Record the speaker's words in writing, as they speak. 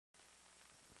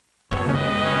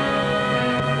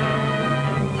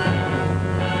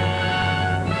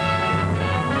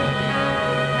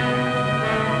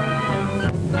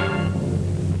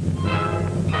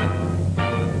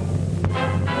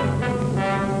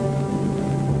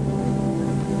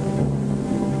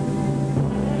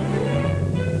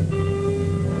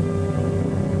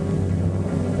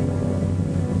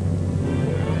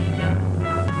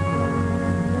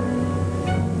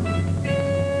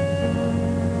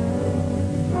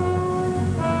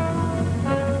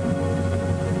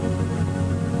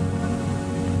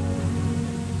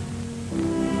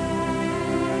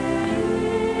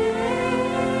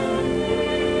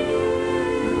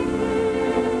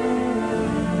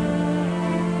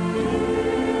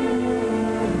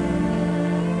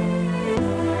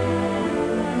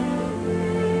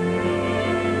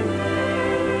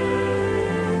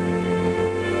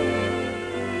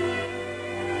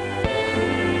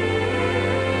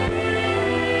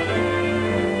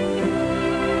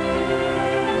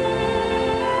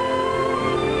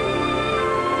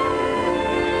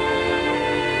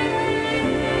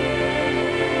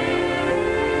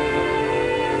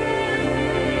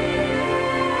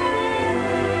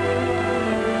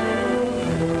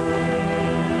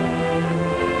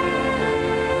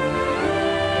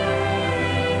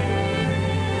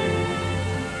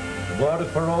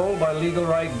parole by legal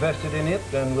right vested in it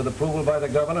and with approval by the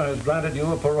governor has granted you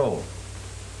a parole.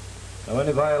 Now,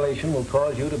 any violation will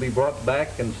cause you to be brought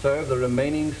back and serve the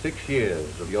remaining 6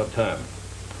 years of your term.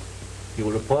 You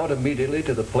will report immediately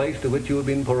to the place to which you have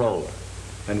been paroled,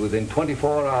 and within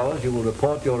 24 hours you will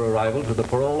report your arrival to the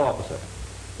parole officer.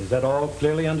 Is that all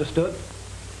clearly understood?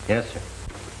 Yes, sir.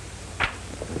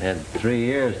 I've had 3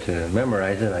 years to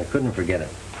memorize it. I couldn't forget it.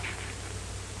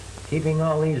 Keeping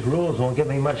all these rules won't give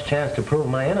me much chance to prove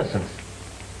my innocence.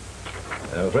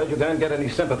 I'm afraid you can't get any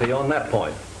sympathy on that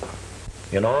point.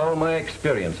 In all my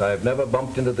experience, I've never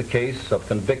bumped into the case of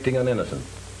convicting an innocent.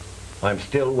 I'm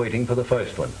still waiting for the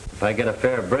first one. If I get a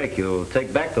fair break, you'll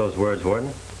take back those words,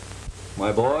 Warden.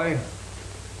 My boy,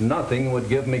 nothing would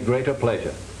give me greater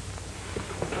pleasure.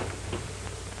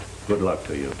 Good luck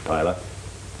to you, Tyler.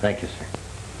 Thank you, sir.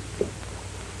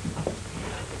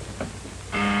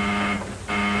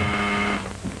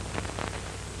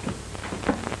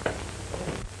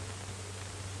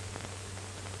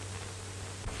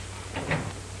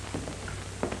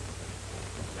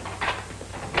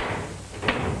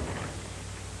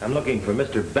 I'm looking for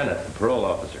Mr. Bennett, the parole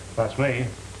officer. That's me.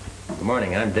 Good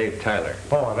morning. I'm Dave Tyler.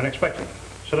 Oh, I've been expecting you.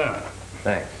 Sit down.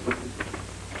 Thanks.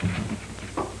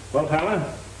 Well, Tyler,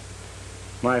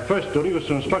 my first duty was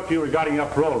to instruct you regarding your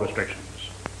parole restrictions.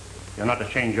 You're not to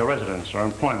change your residence or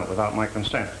employment without my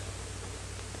consent.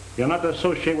 You're not to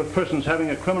associate with persons having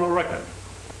a criminal record.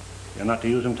 You're not to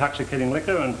use intoxicating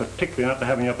liquor, and particularly not to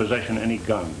have in your possession any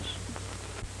guns.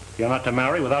 You're not to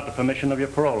marry without the permission of your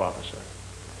parole officer.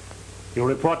 You'll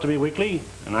report to me weekly,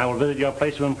 and I will visit your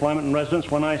place of employment and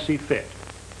residence when I see fit.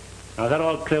 Now, is that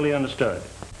all clearly understood?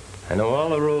 I know all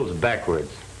the rules backwards.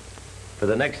 For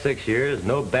the next 6 years,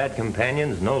 no bad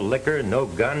companions, no liquor, no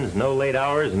guns, no late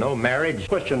hours, no marriage. The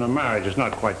question of marriage is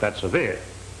not quite that severe.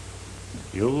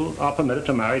 You are permitted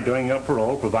to marry during your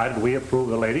parole, provided we approve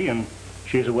the lady and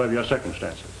she is aware of your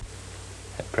circumstances.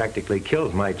 That practically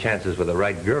kills my chances with the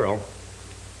right girl.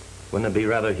 Wouldn't it be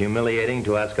rather humiliating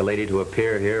to ask a lady to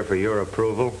appear here for your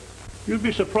approval? You'd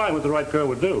be surprised what the right girl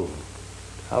would do.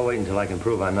 I'll wait until I can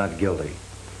prove I'm not guilty.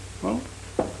 Well,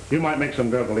 you might make some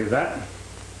girl believe that.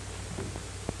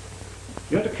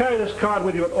 You have to carry this card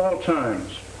with you at all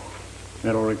times.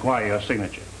 It'll require your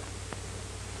signature.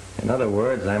 In other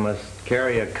words, I must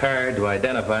carry a card to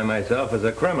identify myself as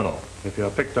a criminal. If you're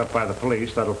picked up by the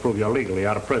police, that'll prove you're legally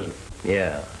out of prison.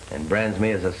 Yeah, and brands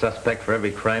me as a suspect for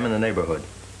every crime in the neighborhood.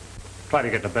 Try to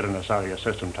get the bitterness out of your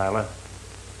system, Tyler.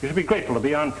 You should be grateful to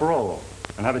be on parole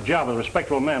and have a job with a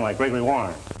respectable man like Gregory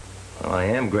Warren. Well, I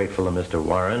am grateful to Mr.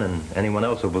 Warren and anyone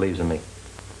else who believes in me.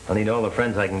 I need all the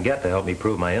friends I can get to help me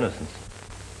prove my innocence.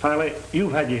 Tyler,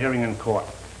 you've had your hearing in court.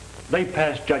 They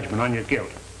passed judgment on your guilt.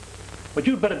 What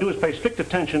you'd better do is pay strict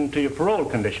attention to your parole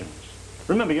conditions.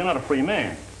 Remember, you're not a free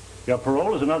man. Your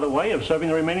parole is another way of serving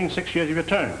the remaining 6 years of your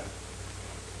term.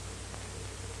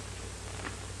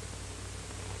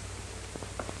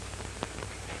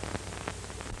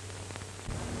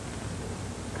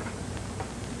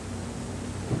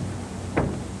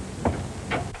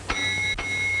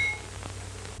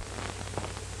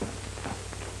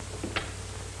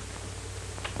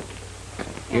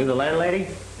 You the landlady?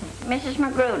 Mrs.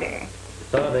 Magruder.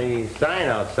 Saw the sign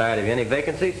outside. Have you any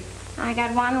vacancies? I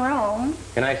got one room.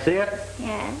 Can I see it?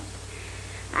 Yes.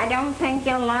 I don't think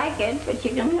you'll like it, but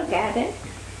you can look at it.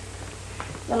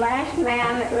 The last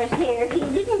man that was here, he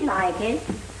didn't like it.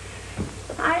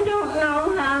 I don't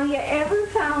know how you ever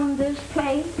found this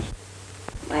place.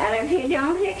 Well, if you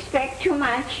don't expect too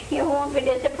much, you won't be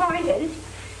disappointed.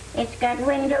 It's got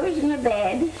windows and a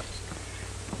bed.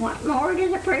 What more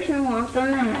does a person want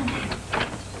than that?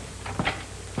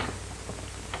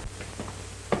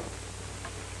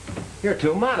 You're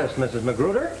too modest, Mrs.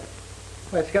 Magruder.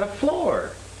 Why, it's got a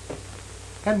floor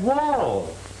and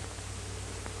walls,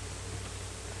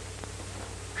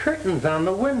 curtains on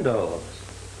the windows.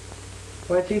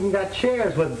 Why, it's even got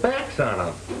chairs with backs on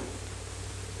them.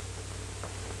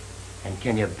 And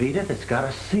can you beat it? It's got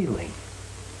a ceiling.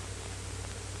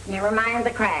 Never mind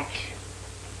the cracks.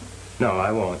 No,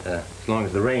 I won't, as long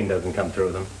as the rain doesn't come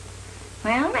through them.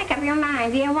 Well, make up your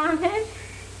mind. Do you want it?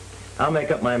 I'll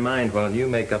make up my mind while you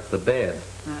make up the bed.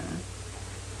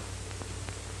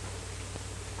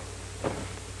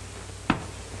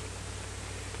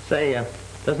 Say,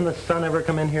 doesn't the sun ever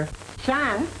come in here?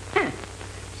 Sun? Huh.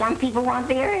 Some people want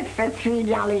the earth for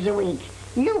 $3 a week.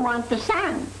 You want the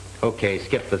sun. Okay,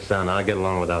 skip the sun. I'll get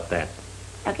along without that.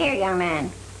 Look here, young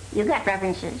man. You got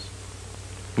references.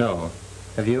 No.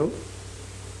 Have you?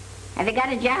 Have you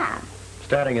got a job?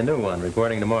 Starting a new one,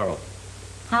 reporting tomorrow.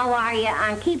 How are you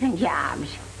on keeping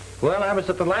jobs? Well, I was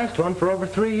at the last one for over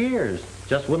 3 years.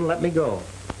 just wouldn't let me go.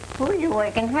 Who are you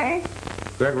working for?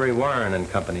 Gregory Warren and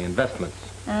Company, Investments.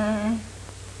 Well,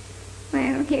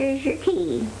 here's your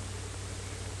key.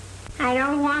 I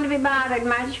don't want to be bothered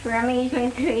much for a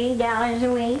measly $3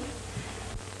 a week.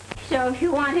 So if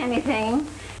you want anything,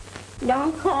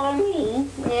 don't call me.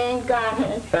 You ain't got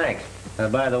it. Thanks.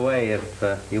 By the way,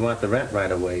 if you want the rent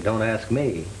right away, don't ask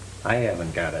me. I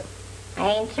haven't got it. I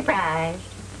ain't surprised.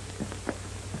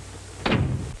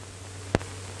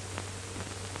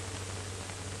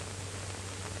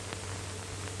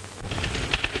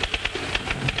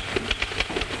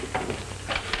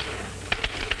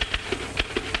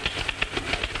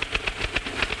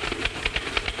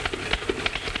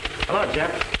 Hello,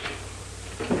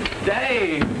 Jeff.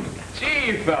 Dave!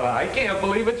 Gee, fella, I can't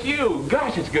believe it's you.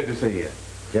 Gosh, it's good to see you.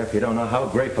 Jeff, you don't know how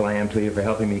grateful I am to you for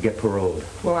helping me get paroled.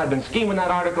 Well, I've been scheming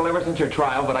that article ever since your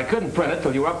trial, but I couldn't print it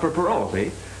till you were up for parole,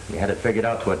 see? You had it figured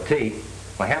out to a T.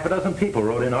 Why, half a dozen people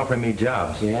wrote in offering me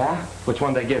jobs. Yeah? Which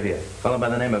one they give you? A fellow by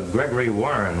the name of Gregory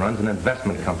Warren runs an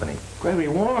investment company. Gregory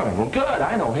Warren. Well, good.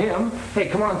 I know him. Hey,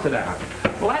 come on, sit down.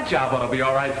 Well, that job ought to be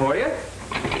all right for you.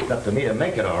 It's up to me to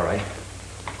make it all right.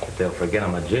 If they'll forget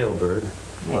I'm a jailbird.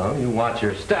 Well, you watch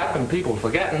your step, and people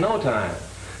forget in no time.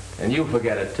 And you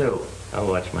forget it, too. I'll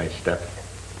watch my step.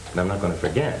 And I'm not going to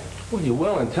forget. Well, you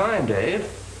will in time, Dave.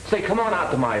 Say, come on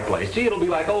out to my place. Gee, it'll be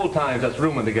like old times us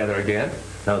rooming together again.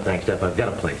 No, thanks, Jeff. I've got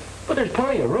a place. But there's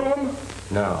plenty of room.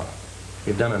 No.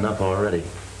 You've done enough already.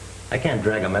 I can't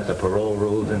drag a mess of parole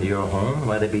rules into your home.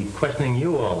 Why, they'd be questioning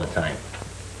you all the time.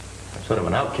 I'm sort of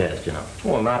an outcast, you know.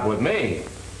 Well, not with me.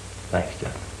 Thanks,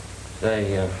 Jeff.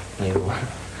 Say, you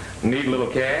need a little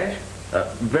cash?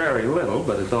 Very little,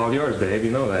 but it's all yours, Dave.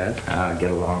 You know that. Ah,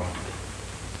 get along.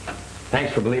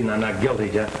 Thanks for believing I'm not guilty,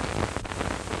 Jeff.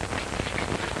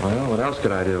 Well, what else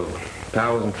could I do?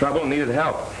 Pal was in trouble and needed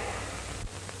help.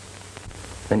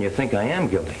 Then you think I am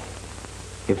guilty.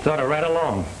 You've thought it right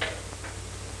along.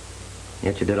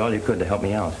 Yet you did all you could to help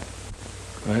me out.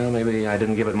 Well, maybe I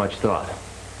didn't give it much thought.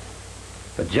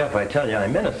 But, Jeff, I tell you,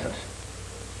 I'm innocent.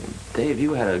 Dave,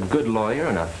 you had a good lawyer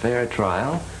and a fair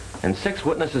trial, and 6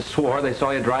 witnesses swore they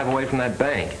saw you drive away from that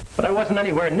bank. But I wasn't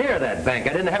anywhere near that bank.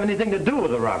 I didn't have anything to do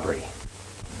with the robbery.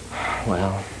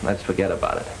 Well, let's forget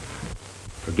about it.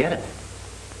 Forget it.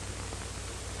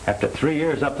 After 3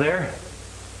 years up there,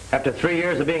 after 3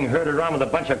 years of being herded around with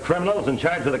a bunch of criminals and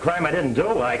charged with a crime I didn't do,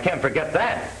 well, I can't forget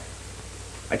that.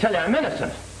 I tell you, I'm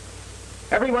innocent.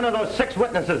 Every one of those 6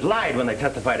 witnesses lied when they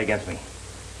testified against me.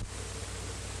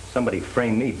 Somebody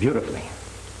framed me beautifully.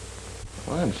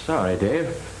 Well, I'm sorry,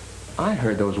 Dave. I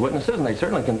heard those witnesses, and they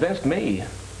certainly convinced me.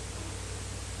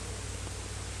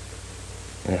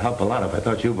 It'd help a lot if I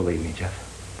thought you believed me, Jeff.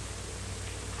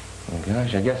 Oh,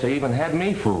 gosh, I guess they even had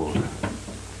me fooled.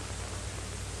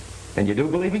 And you do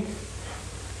believe me?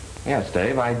 Yes,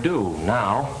 Dave, I do,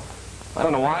 now. I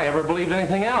don't know why I ever believed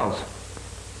anything else.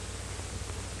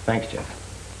 Thanks, Jeff.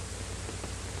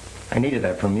 I needed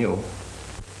that from you.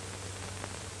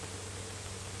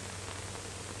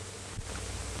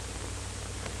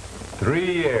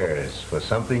 Three years for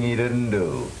something he didn't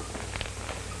do.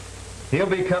 He'll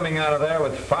be coming out of there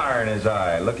with fire in his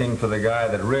eye, looking for the guy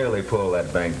that really pulled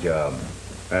that bank job.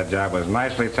 That job was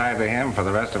nicely tied to him for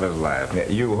the rest of his life. Yeah,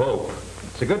 you hope.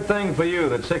 It's a good thing for you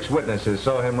that 6 witnesses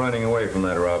saw him running away from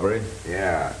that robbery.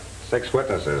 Yeah, 6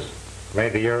 witnesses.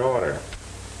 Made to your order.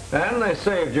 And they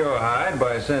saved your hide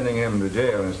by sending him to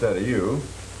jail instead of you.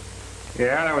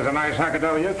 Yeah, there was a nice hunk of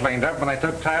dough you cleaned up when they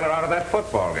took Tyler out of that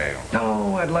football game.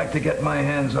 Oh, I'd like to get my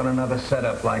hands on another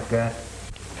setup like that.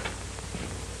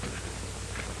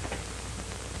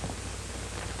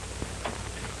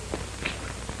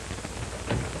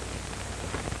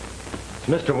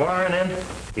 Is Mr. Warren in?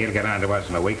 He'll get on to us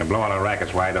in a week and blow all our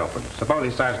rackets wide open. Suppose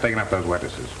he starts taking up those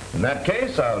witnesses. In that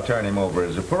case, I'll turn him over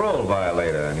as a parole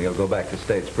violator, and he'll go back to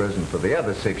state's prison for the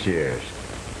other 6 years.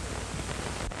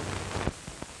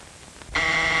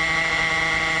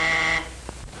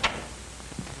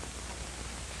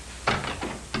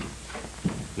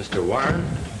 Mr. Warren?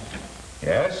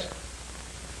 Yes?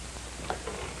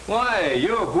 Why,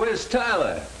 you're Whiz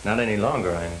Tyler. Not any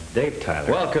longer. I'm Dave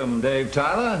Tyler. Welcome, Dave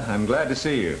Tyler. I'm glad to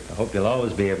see you. I hope you'll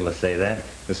always be able to say that.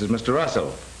 This is Mr.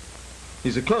 Russell.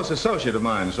 He's a close associate of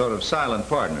mine, sort of silent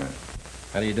partner.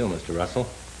 How do you do, Mr. Russell?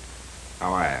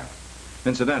 How are you?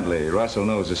 Incidentally, Russell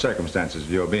knows the circumstances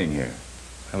of your being here.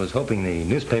 I was hoping the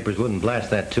newspapers wouldn't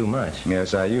blast that too much.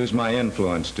 Yes, I used my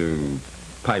influence to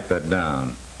pipe that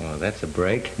down. Oh, that's a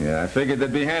break. Yeah, I figured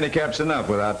there'd be handicaps enough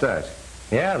without that.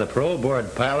 Yeah, the parole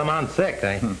board piled them on thick.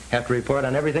 I have to report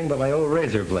on everything but my old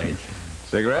razor blades.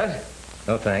 Cigarette?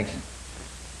 No, thanks.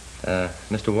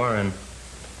 Mr. Warren,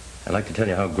 I'd like to tell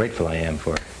you how grateful I am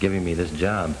for giving me this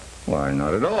job. Why,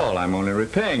 not at all. I'm only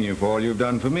repaying you for all you've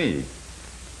done for me.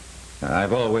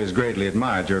 I've always greatly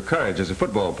admired your courage as a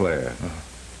football player.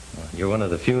 Well, you're one of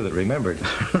the few that remembered.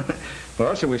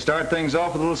 Well, shall we start things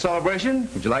off with a little celebration?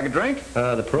 Would you like a drink?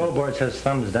 The parole board says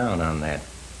thumbs down on that.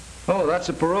 Oh, that's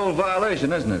a parole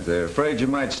violation, isn't it? They're afraid you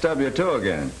might stub your toe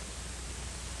again.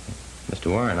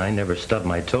 Mr. Warren, I never stubbed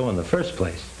my toe in the first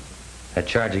place. That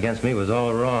charge against me was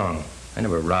all wrong. I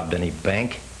never robbed any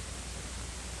bank.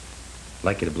 I'd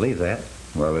like you to believe that.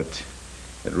 Well, it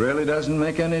really doesn't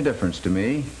make any difference to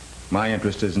me. My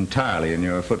interest is entirely in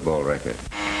your football record.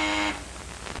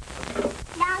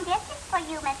 Now, this is for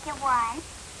you, Mr. Warren.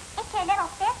 It's your little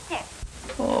sister.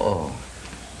 Oh.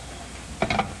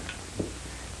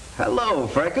 Hello,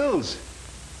 Freckles.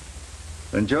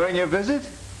 Enjoying your visit?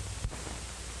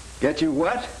 Get you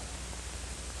what?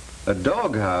 A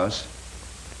doghouse?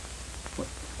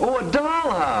 Oh, a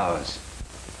dollhouse.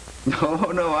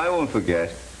 No, I won't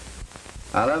forget.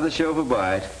 I'll have the chauffeur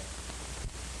by it.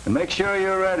 And make sure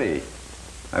you're ready.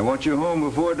 I want you home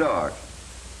before dark.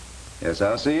 Yes,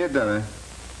 I'll see you at dinner.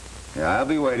 Yeah, I'll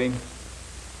be waiting.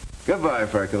 Goodbye,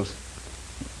 Freckles.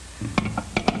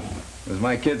 It was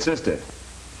my kid sister.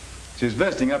 She's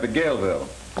visiting up at Galeville.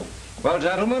 Well,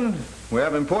 gentlemen, we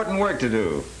have important work to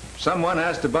do. Someone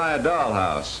has to buy a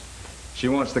dollhouse. She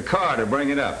wants the car to bring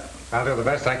it up. I'll do the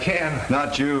best I can.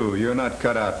 Not you. You're not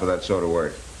cut out for that sort of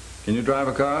work. Can you drive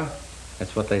a car?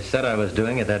 That's what they said I was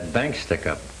doing at that bank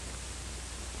stick-up.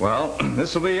 Well,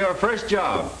 this will be your first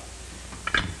job.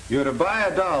 You're to buy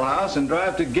a dollhouse and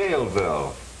drive to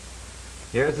Galeville.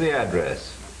 Here's the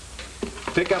address.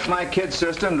 Pick up my kid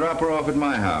sister and drop her off at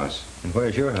my house. And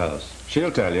where's your house?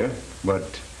 She'll tell you,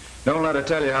 but don't let her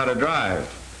tell you how to drive.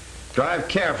 Drive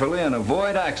carefully and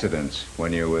avoid accidents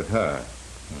when you're with her.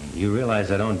 You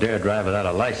realize I don't dare drive without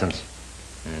a license.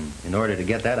 And in order to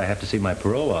get that, I have to see my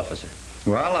parole officer.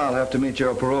 Well, I'll have to meet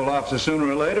your parole officer sooner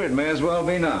or later. It may as well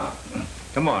be now.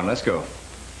 Come on, let's go.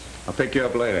 I'll pick you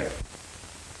up later.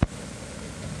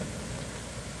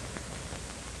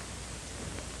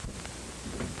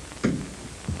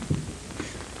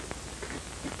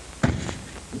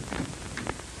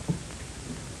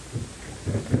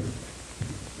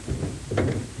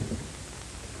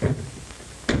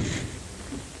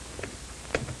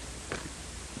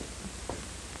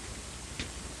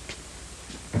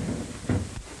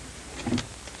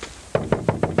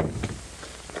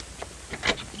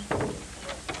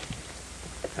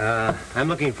 I'm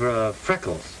looking for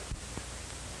Freckles.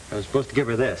 I was supposed to give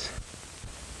her this.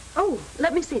 Oh,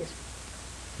 let me see it.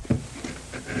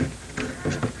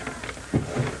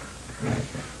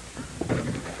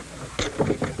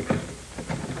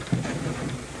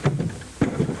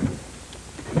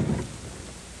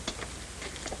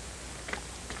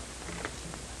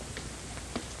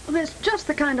 Well, that's just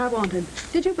the kind I wanted.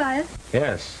 Did you buy it?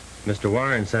 Yes. Mr.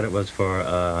 Warren said it was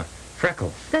for,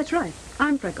 Freckles. That's right.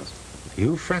 I'm Freckles.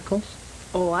 You Freckles?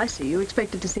 Oh, I see. You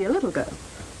expected to see a little girl.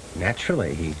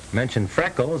 Naturally. He mentioned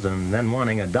Freckles and then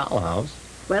wanting a dollhouse.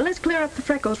 Well, let's clear up the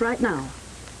Freckles right now.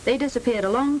 They disappeared a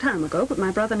long time ago, but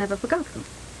my brother never forgot them.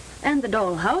 And the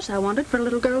dollhouse I wanted for a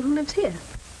little girl who lives here.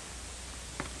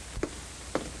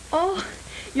 Oh,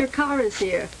 your car is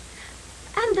here.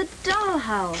 And the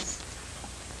dollhouse.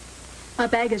 My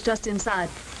bag is just inside.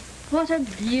 What a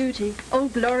beauty.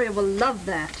 Old Gloria will love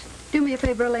that. Do me a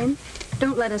favor, Elaine.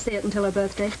 Don't let her see it until her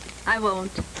birthday. I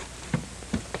won't.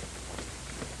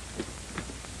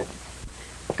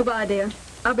 Goodbye, dear.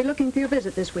 I'll be looking for your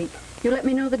visit this week. You let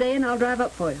me know the day and I'll drive up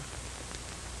for you.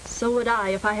 So would I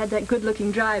if I had that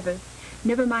good-looking driver.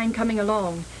 Never mind coming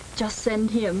along. Just send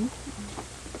him.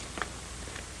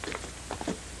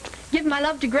 Give my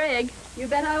love to Greg. You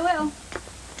bet I will.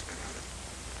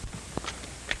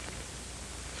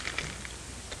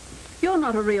 You're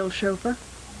not a real chauffeur.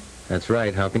 That's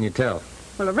right. How can you tell?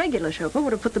 Well, a regular chauffeur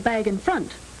would have put the bag in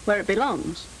front, where it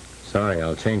belongs. Sorry,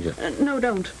 I'll change it. No,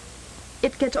 don't.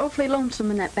 It gets awfully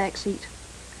lonesome in that back seat.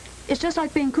 It's just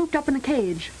like being cooped up in a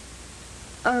cage.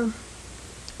 Do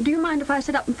you mind if I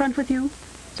sit up in front with you?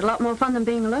 It's a lot more fun than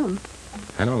being alone.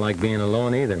 I don't like being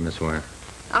alone either, Miss Warren.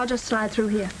 I'll just slide through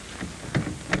here.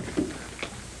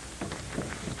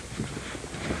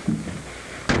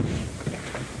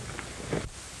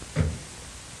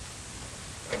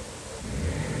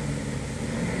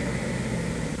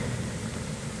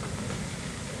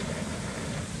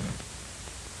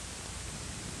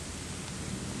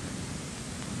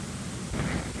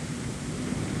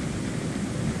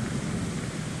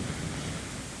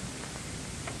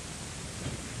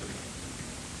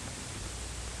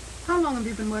 How long have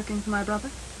you been working for my brother?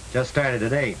 Just started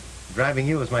at 8. Driving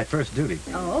you was my first duty.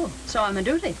 Oh, so I'm a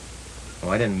duty. Oh,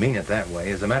 I didn't mean it that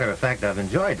way. As a matter of fact, I've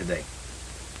enjoyed today.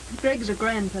 Greg's a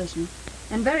grand person,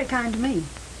 and very kind to me.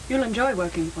 You'll enjoy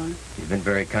working for him. You've been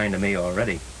very kind to me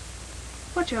already.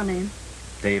 What's your name?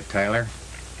 Dave Tyler.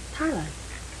 Tyler.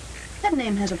 That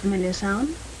name has a familiar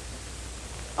sound.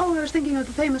 Oh, I was thinking of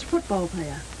the famous football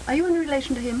player. Are you in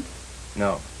relation to him?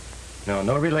 No.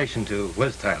 No relation to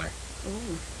Wiz Tyler.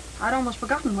 Oh, I'd almost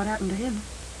forgotten what happened to him.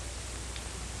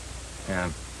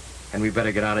 And we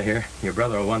better get out of here. Your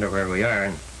brother will wonder where we are,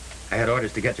 and I had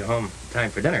orders to get you home in time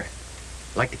for dinner.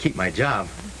 I'd like to keep my job.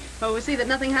 Oh, we'll see that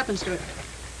nothing happens to it.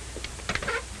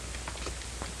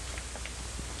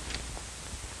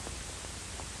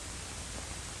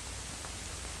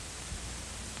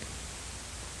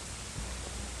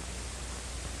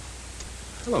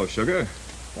 Hello, Sugar.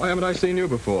 Why haven't I seen you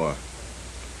before?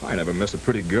 I never miss a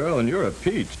pretty girl, and you're a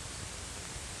peach.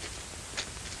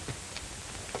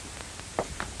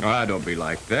 Ah, don't be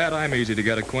like that. I'm easy to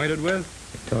get acquainted with.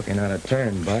 You're talking out of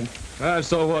turn, Bud.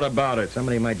 So what about it?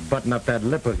 Somebody might button up that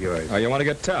lip of yours. Oh, you want to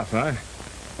get tough, huh?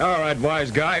 All right, wise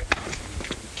guy.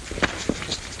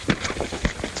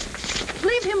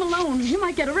 Leave him alone. You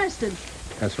might get arrested.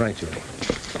 That's right, Julie.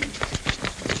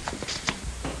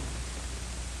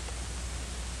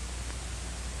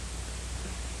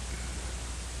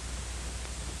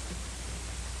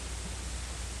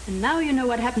 And now you know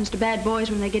what happens to bad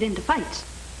boys when they get into fights.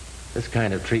 This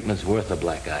kind of treatment's worth a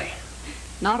black eye.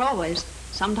 Not always.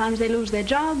 Sometimes they lose their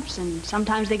jobs, and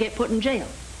sometimes they get put in jail.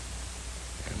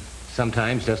 And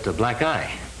sometimes just a black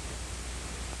eye.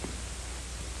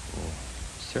 Oh,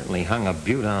 certainly hung a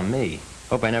beaut on me.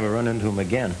 Hope I never run into him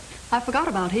again. I forgot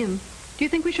about him. Do you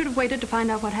think we should have waited to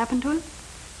find out what happened to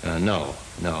him? No.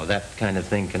 That kind of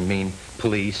thing can mean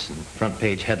police and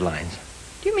front-page headlines.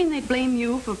 Do you mean they'd blame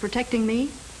you for protecting me?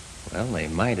 Well, they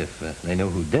might if they knew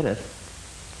who did it.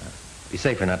 Be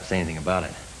safer not to say anything about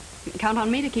it. You can count on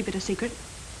me to keep it a secret.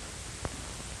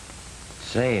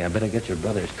 Say, I better get your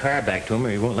brother's car back to him or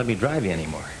he won't let me drive you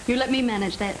anymore. You let me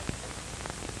manage that.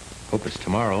 Hope it's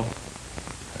tomorrow.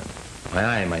 My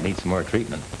eye might need some more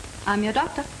treatment. I'm your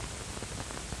doctor.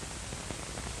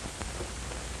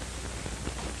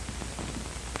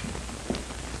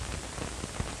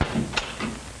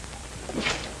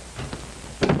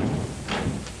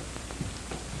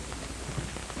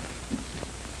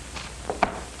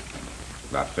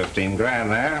 About 15 grand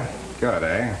there. Good,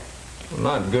 eh?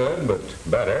 Not good, but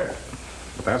better.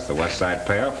 But that's the West Side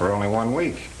payoff for only 1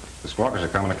 week. The squawkers are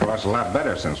coming across a lot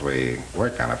better since we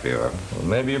worked on a few of them. Well,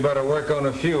 maybe you better work on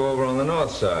a few over on the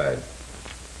north side.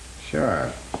 Sure.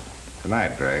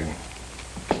 Tonight, Greg.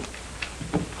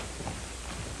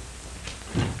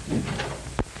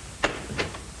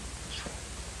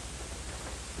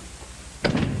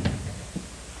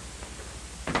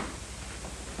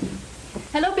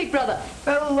 Hello, big brother.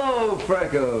 Hello,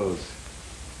 Freckles.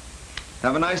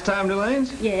 Have a nice time,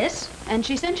 Delane's? Yes, and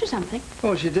she sent you something.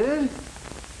 Oh, she did?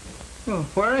 Well,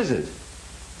 where is it?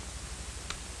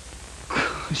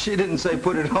 She didn't say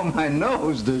put it on my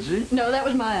nose, did she? No, that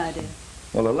was my idea.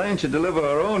 Well, Elaine should deliver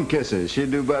her own kisses.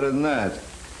 She'd do better than that.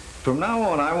 From now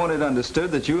on, I want it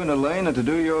understood that you and Elaine are to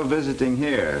do your visiting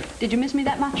here. Did you miss me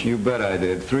that much? You bet I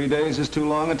did. 3 days is too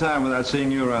long a time without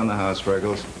seeing you around the house,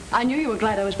 Freckles. I knew you were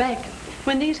glad I was back.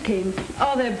 When these came,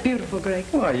 oh, they're beautiful, Greg.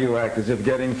 Why, you act as if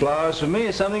getting flowers from me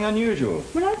is something unusual.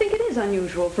 Well, I think it is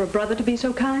unusual for a brother to be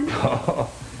so kind. Oh,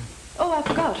 I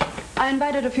forgot. I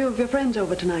invited a few of your friends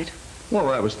over tonight. Well,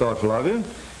 that was thoughtful of you.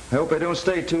 I hope I don't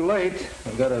stay too late.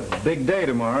 I've got a big day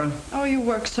tomorrow. Oh, you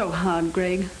work so hard,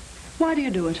 Greg. Why do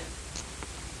you do it?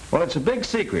 Well, it's a big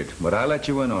secret, but I let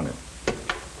you in on it.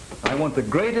 I want the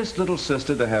greatest little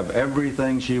sister to have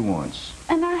everything she wants.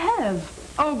 And I have.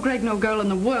 Oh, Greg, no girl in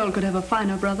the world could have a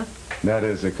finer brother. That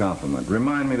is a compliment.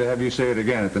 Remind me to have you say it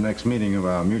again at the next meeting of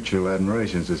our Mutual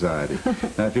Admiration Society.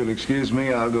 Now, if you'll excuse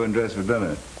me, I'll go and dress for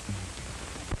dinner.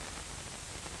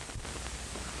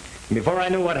 Before I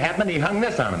knew what happened, he hung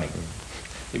this on me.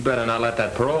 You better not let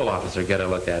that parole officer get a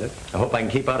look at it. I hope I can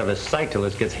keep out of his sight till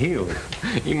this gets healed.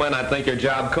 He might not think your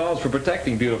job calls for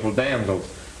protecting beautiful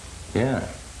damsels. Yeah,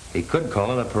 he could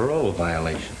call it a parole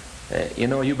violation. You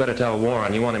know, you better tell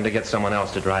Warren you want him to get someone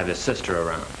else to drive his sister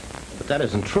around. But that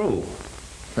isn't true.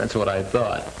 That's what I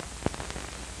thought.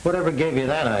 Whatever gave you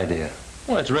that idea?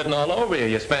 Well, it's written all over you.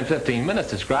 You spent 15 minutes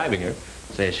describing her.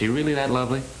 Say, is she really that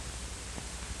lovely?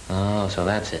 Oh, so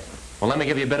that's it. Well, let me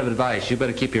give you a bit of advice. You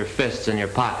better keep your fists in your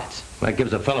pockets. That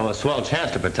gives a fellow a swell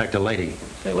chance to protect a lady.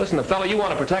 Hey, listen, the fellow you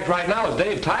want to protect right now is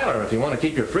Dave Tyler, if you want to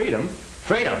keep your freedom.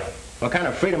 Freedom? What kind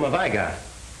of freedom have I got?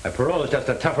 A parole is just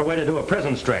a tougher way to do a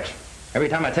prison stretch. Every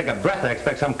time I take a breath, I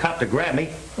expect some cop to grab me.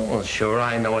 Well, sure,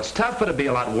 I know it's tough, but it'd be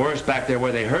a lot worse back there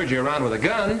where they herd you around with a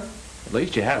gun. At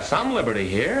least you have some liberty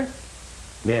here.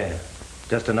 Yeah,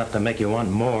 just enough to make you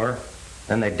want more.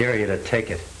 Then they dare you to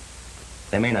take it.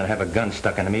 They may not have a gun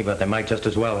stuck into me, but they might just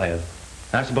as well have.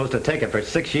 I'm supposed to take it for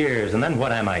 6 years, and then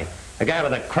what am I? A guy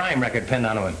with a crime record pinned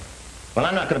onto him. Well,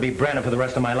 I'm not going to be branded for the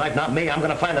rest of my life. Not me. I'm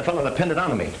going to find the fellow that pinned it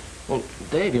onto me. Well,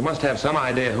 Dave, you must have some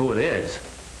idea who it is.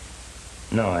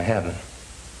 No, I haven't.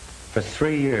 For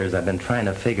 3 years, I've been trying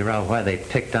to figure out why they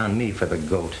picked on me for the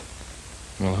goat.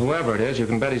 Well, whoever it is, you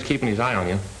can bet he's keeping his eye on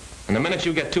you. And the minute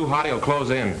you get too hot, he'll close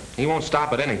in. He won't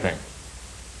stop at anything.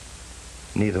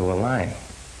 Neither will I.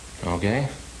 Okay.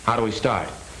 How do we start?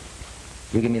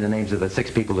 You give me the names of the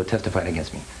 6 people who testified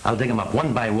against me. I'll dig them up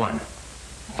one by one.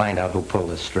 Find out who pulled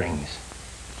the strings.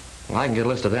 Well, I can get a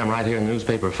list of them right here in the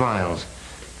newspaper files.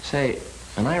 Say,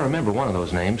 and I remember one of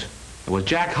those names. It was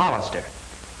Jack Hollister.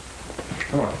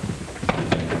 Come on.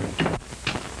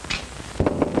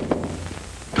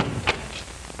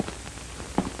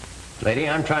 Lady,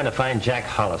 I'm trying to find Jack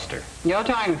Hollister. You're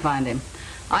trying to find him.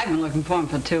 I've been looking for him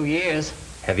for 2 years.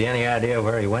 Have you any idea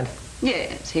where he went?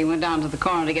 Yes, he went down to the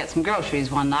corner to get some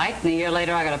groceries one night, and a year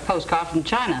later I got a postcard from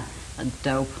China. A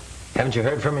dope. Haven't you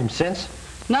heard from him since?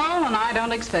 No, and I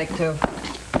don't expect to.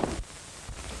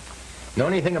 Know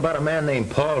anything about a man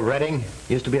named Paul Redding?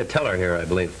 Used to be a teller here, I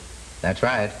believe. That's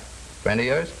right. Friend of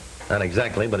yours? Not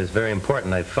exactly, but it's very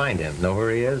important I find him. Know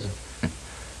where he is?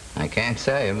 I can't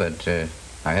say, but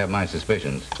I have my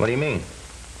suspicions. What do you mean?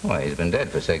 Well, he's been dead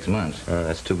for 6 months. Oh,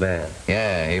 that's too bad.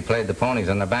 Yeah, he played the ponies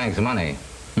on the bank's money.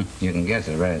 You can guess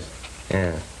the rest.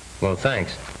 Yeah. Well,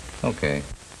 thanks. Okay.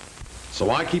 So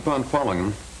I keep on following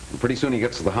him, and pretty soon he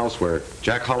gets to the house where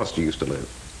Jack Hollister used to live.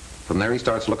 From there he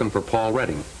starts looking for Paul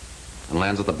Redding, and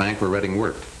lands at the bank where Redding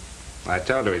worked. I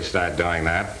told you he'd start doing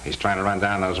that. He's trying to run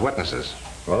down those witnesses.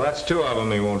 Well, that's 2 of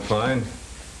them he won't find.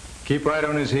 Keep right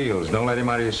on his heels. Don't let him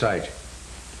out of your sight.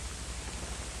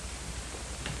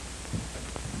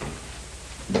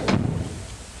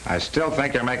 I still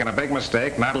think you're making a big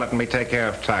mistake not letting me take care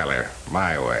of Tyler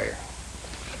my way.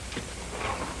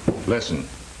 Listen,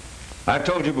 I've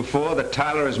told you before that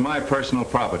Tyler is my personal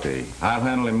property. I'll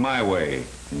handle him my way,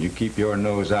 and you keep your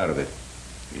nose out of it.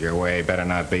 Your way better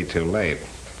not be too late.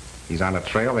 He's on a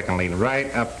trail that can lead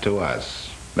right up to us.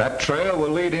 That trail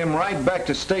will lead him right back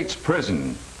to State's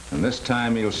prison, and this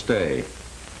time he'll stay.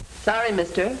 Sorry,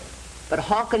 mister, but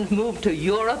Hawkins moved to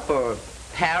Europe or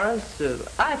Paris,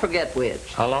 I forget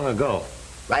which. How long ago?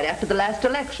 Right after the last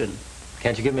election.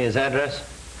 Can't you give me his address?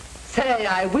 Say,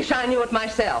 I wish I knew it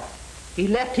myself. He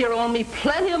left here owing me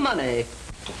plenty of money.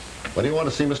 What do you want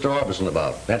to see Mr. Orbison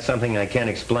about? That's something I can't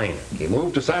explain. He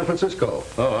moved to San Francisco.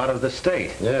 Oh, out of the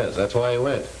state? Yes, that's why he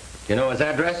went. You know his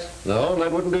address? No,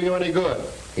 that wouldn't do you any good.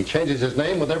 He changes his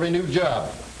name with every new job.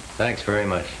 Thanks very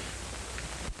much.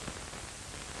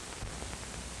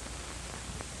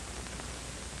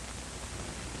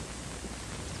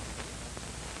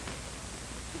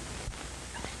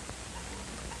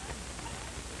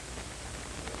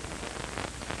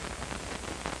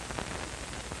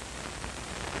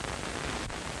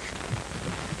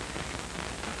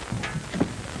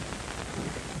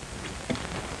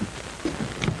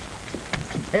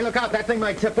 Hey, look out. That thing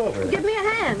might tip over. Give me a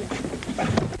hand.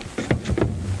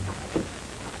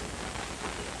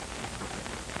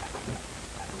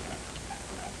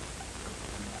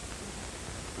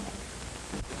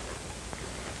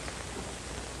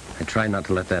 I try not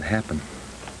to let that happen.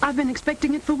 I've been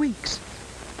expecting it for weeks.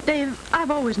 Dave,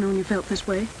 I've always known you felt this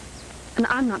way. And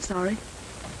I'm not sorry.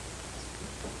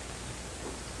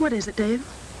 What is it, Dave?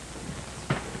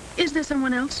 Is there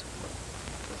someone else?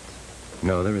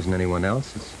 No, there isn't anyone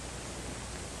else.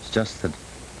 It's just that,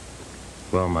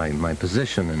 well, my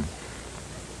position, and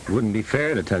it wouldn't be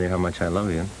fair to tell you how much I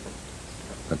love you.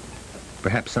 But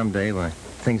perhaps someday, why,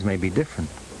 things may be different.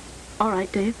 All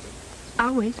right, Dave.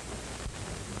 I'll wait.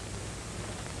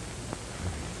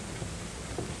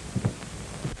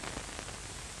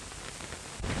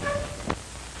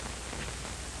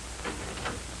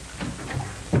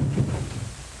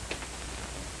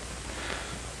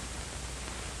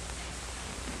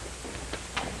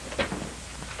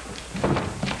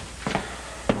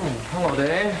 Hello,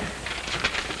 Dave.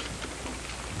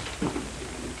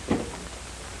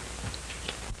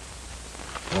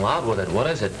 Well, out with it. What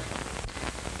is it?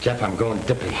 Jeff, I'm going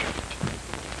dippy.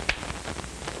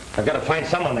 I've got to find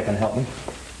someone that can help me.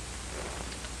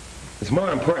 It's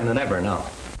more important than ever now.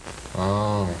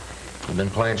 Oh, you've been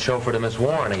playing chauffeur to Miss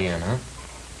Warren again, huh?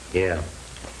 Yeah.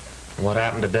 What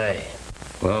happened today?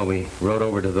 Well, we rode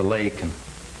over to the lake, and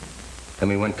then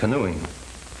we went canoeing.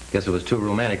 Guess it was too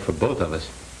romantic for both of us.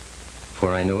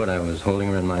 Before I knew it, I was holding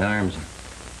her in my arms.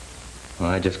 Well,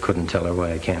 I just couldn't tell her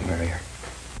why I can't marry her.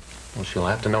 Well, she'll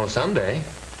have to know someday.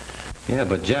 Yeah,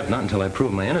 but Jeff, not until I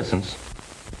prove my innocence.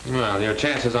 Well, your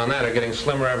chances on that are getting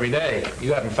slimmer every day.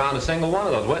 You haven't found a single one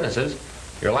of those witnesses.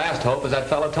 Your last hope is that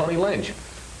fellow Tony Lynch.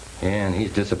 Yeah, and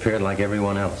he's disappeared like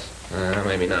everyone else.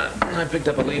 Maybe not. I picked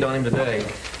up a lead on him today.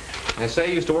 They say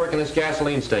he used to work in this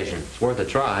gasoline station. It's worth a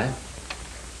try.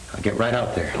 I'll get right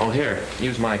out there. Oh, here,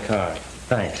 use my card.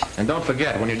 Thanks. And don't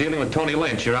forget, when you're dealing with Tony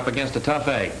Lynch, you're up against a tough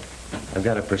egg. I've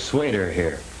got to persuade her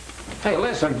here. Hey,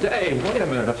 listen, Dave, wait a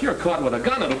minute. If you're caught with a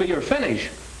gun, it'll be your finish.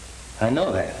 I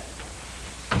know that.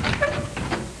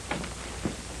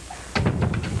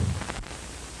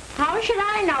 How should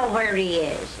I know where he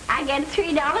is? I get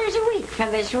 $3 a week for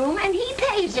this room, and he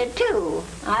pays it, too.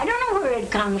 I don't know where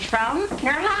it comes from,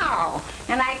 nor how,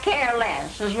 and I care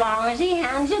less as long as he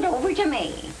hands it over to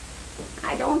me.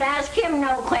 I don't ask him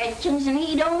no questions, and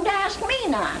he don't ask me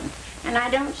none, and I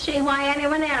don't see why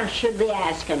anyone else should be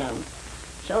asking him.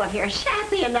 So if you're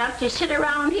sappy enough to sit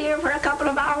around here for a couple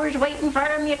of hours waiting for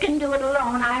him, you can do it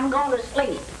alone. I'm going to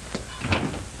sleep.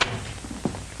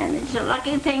 And it's a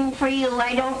lucky thing for you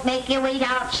I don't make you wait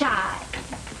outside.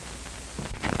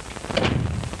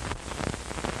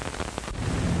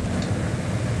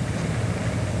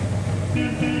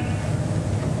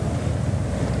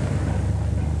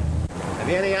 Have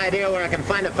you any idea where I can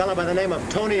find a fellow by the name of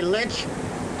Tony Lynch?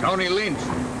 Tony Lynch?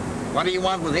 What do you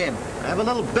want with him? I have a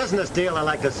little business deal I'd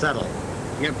like to settle.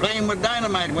 You're playing with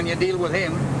dynamite when you deal with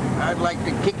him. I'd like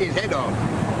to kick his head off.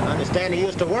 I understand he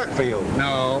used to work for you.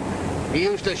 No, he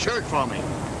used to shirk for me.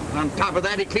 And on top of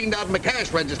that, he cleaned out my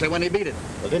cash register when he beat it.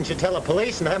 Well, didn't you tell the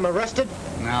police and have him arrested?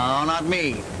 No, not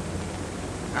me.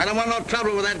 I don't want no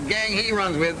trouble with that gang he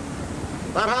runs with.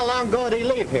 About how long ago did he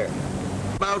leave here?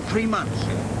 About 3 months.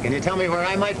 Can you tell me where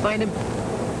I might find him?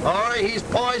 Or he's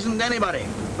poisoned anybody.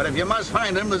 But if you must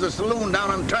find him, there's a saloon down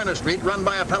on Turner Street run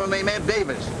by a fellow named Ed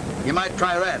Davis. You might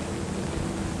try that.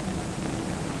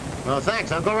 Well,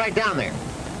 thanks. I'll go right down there.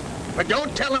 But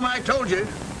don't tell him I told you.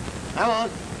 I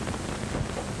won't.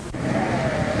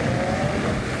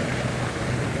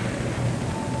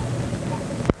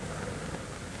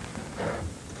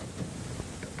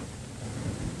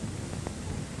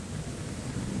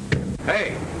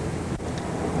 Hey,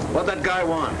 what'd that guy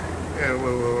want?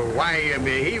 Why,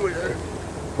 he was...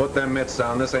 Put them mitts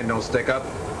down. This ain't no stick-up.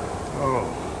 Oh.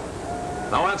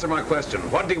 Now answer my question.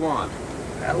 What'd he want?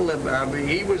 Well,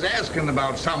 he was asking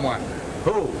about someone.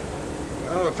 Who?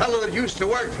 A fellow that used to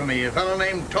work for me, a fellow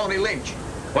named Tony Lynch.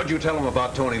 What'd you tell him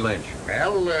about Tony Lynch?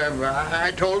 Well,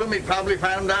 I told him he'd probably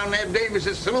find him down Ed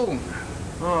Davis's saloon.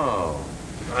 Oh.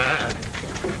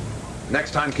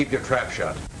 Next time, keep your trap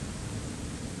shut.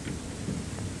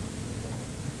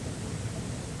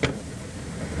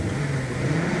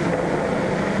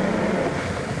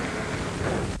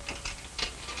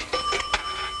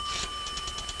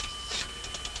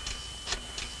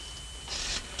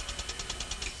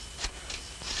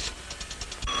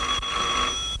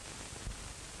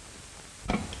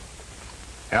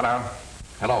 Hello.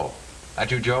 Hello. That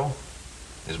you, Joe?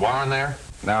 Is Warren there?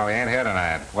 No, he ain't here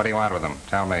tonight. What do you want with him?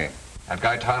 Tell me. That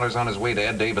guy Tyler's on his way to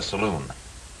Ed Davis' saloon.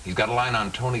 He's got a line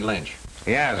on Tony Lynch.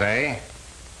 He has, eh?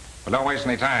 Well, don't waste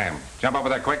any time. Jump over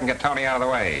there quick and get Tony out of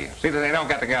the way. See that they don't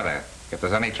get together. If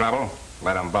there's any trouble,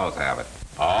 let them both have it.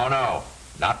 Oh, no.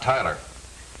 Not Tyler.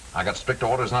 I got strict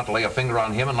orders not to lay a finger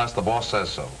on him unless the boss says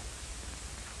so.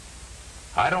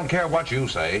 I don't care what you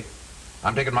say.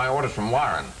 I'm taking my orders from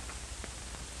Warren.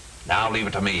 Now leave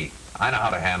it to me. I know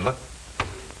how to handle it.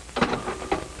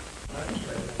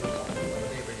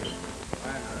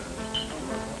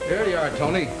 Here you are,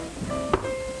 Tony.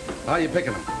 How you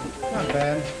picking them? Not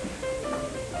bad.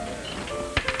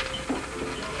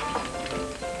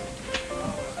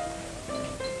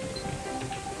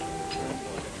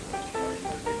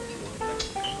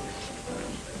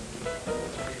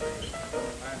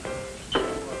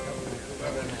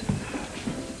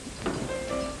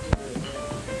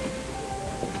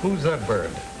 Who's that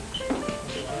bird?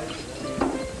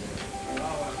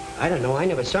 I don't know. I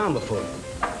never saw him before.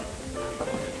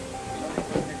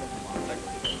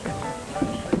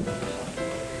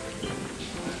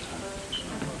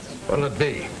 What'll it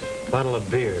be? Bottle of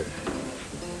beer.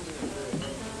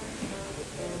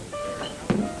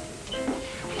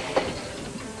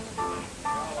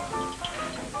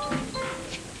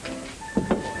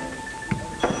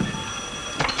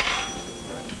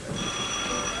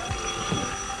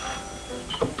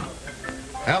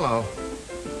 Hello.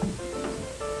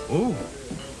 Ooh,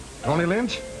 Tony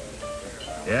Lynch?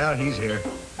 Yeah, he's here.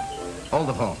 Hold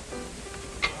the phone.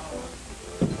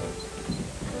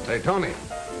 Say, Tony,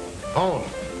 phone.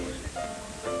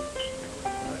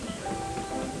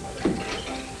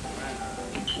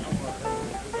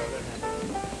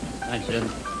 Thanks, Ed.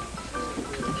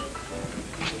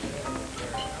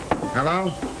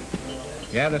 Hello?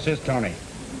 Yeah, this is Tony.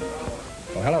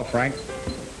 Oh, hello, Frank.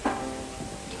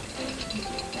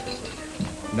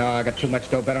 No, I got too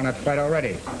much dough bet on that fight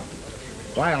already.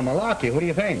 Why, I'm a malarkey. Who do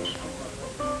you think?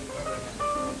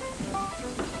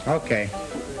 Okay.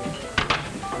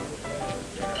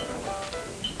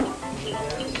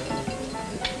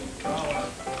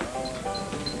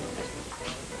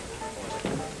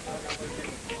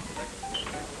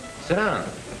 Sit down.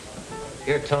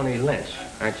 You're Tony Lynch,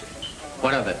 aren't you?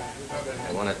 What of it?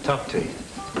 I want to talk to you.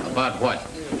 About what?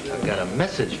 I've got a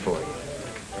message for you.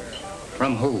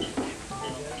 From who?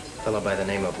 A fellow by the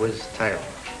name of Whiz Tyler.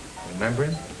 Remember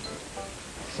him?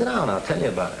 Sit down, I'll tell you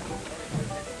about it.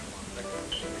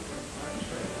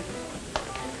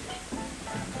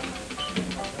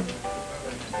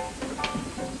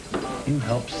 You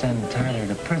helped send Tyler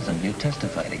to prison. You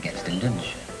testified against him, didn't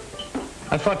you?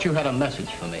 I thought you had a message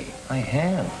for me. I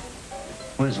have.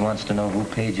 Whiz wants to know who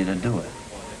paid you to do it.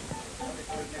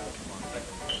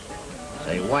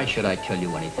 Say, why should I tell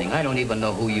you anything? I don't even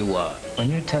know who you are. When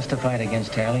you testified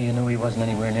against Tyler, you knew he wasn't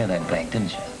anywhere near that bank,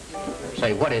 didn't you?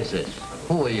 Say, what is this?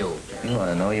 Who are you? You ought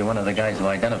to know. You're one of the guys who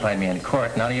identified me in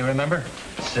court. Now do you remember?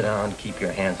 Sit down, keep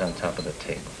your hands on top of the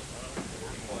table.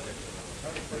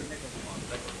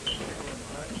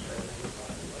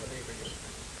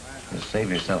 You'll save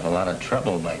yourself a lot of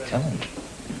trouble by telling me.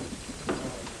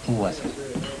 Who was it?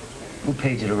 Who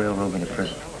paid you to railroad me to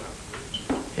prison?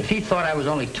 If he thought I was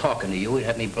only talking to you, he'd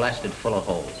have me blasted full of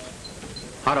holes.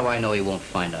 How do I know he won't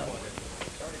find out?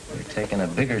 You're taking a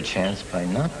bigger chance by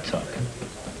not talking.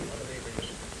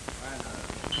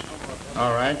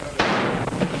 All right.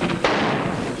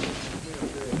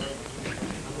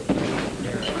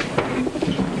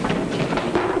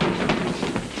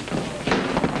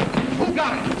 Who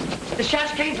got it? The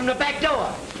shots came from the back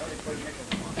door.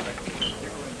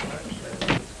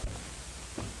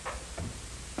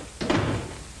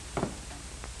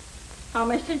 Oh,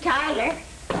 Mr. Tyler,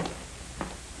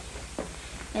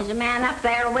 there's a man up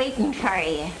there waiting for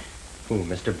you. Who,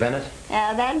 Mr. Bennett?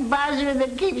 That buzzer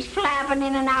that keeps flapping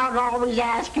in and out, always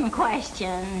asking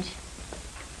questions.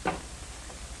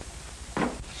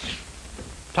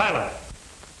 Tyler,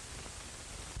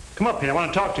 come up here. I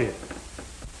want to talk to you.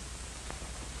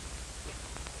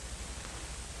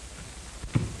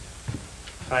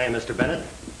 Hi, Mr. Bennett.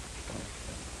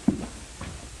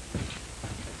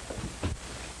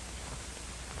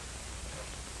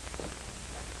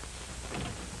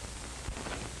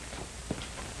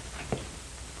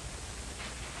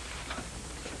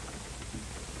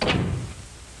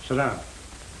 Sit down.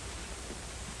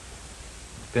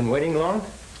 Been waiting long?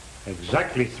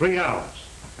 Exactly 3 hours.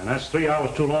 And that's 3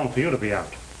 hours too long for you to be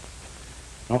out.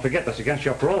 Don't forget that's against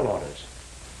your parole orders.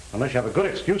 Unless you have a good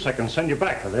excuse, I can send you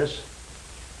back for this.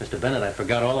 Mr. Bennett, I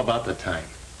forgot all about the time.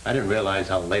 I didn't realize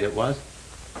how late it was.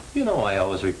 You know I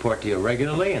always report to you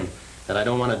regularly and that I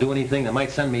don't want to do anything that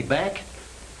might send me back.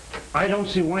 I don't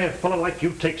see why a fellow like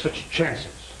you takes such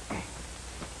chances.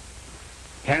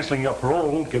 Canceling your parole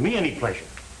won't give me any pleasure.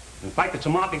 In fact, it's a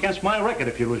mark against my record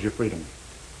if you lose your freedom.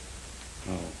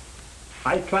 Oh.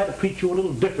 I try to treat you a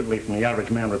little differently from the average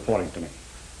man reporting to me.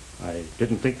 I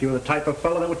didn't think you were the type of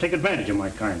fellow that would take advantage of my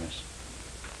kindness.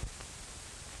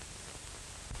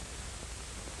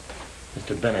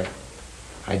 Mr. Bennett,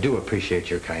 I do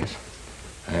appreciate your kindness.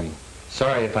 I'm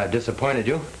sorry if I've disappointed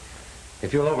you.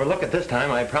 If you'll overlook it this time,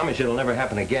 I promise you it'll never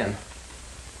happen again.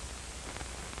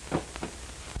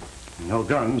 No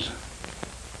guns.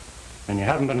 And you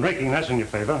haven't been drinking, that's in your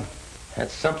favor.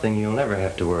 That's something you'll never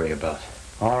have to worry about.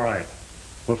 All right.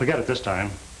 We'll forget it this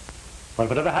time. But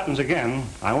if it ever happens again,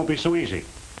 I won't be so easy.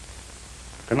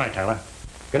 Good night, Tyler.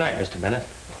 Good night, Mr. Bennett.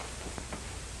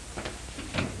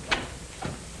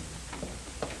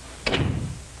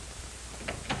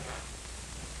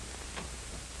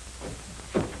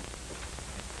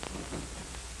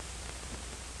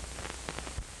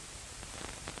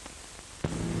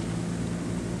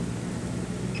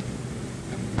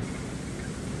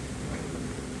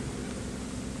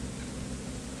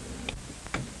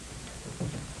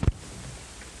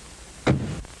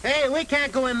 Hey, we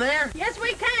can't go in there. Yes,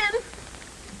 we can.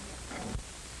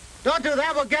 Don't do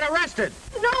that, we'll get arrested.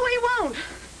 No, we won't.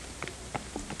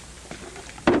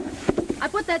 I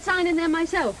put that sign in there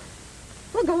myself.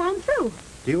 We'll go on through.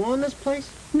 Do you own this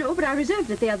place? No, but I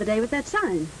reserved it the other day with that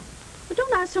sign. But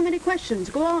don't ask so many questions.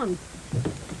 Go on.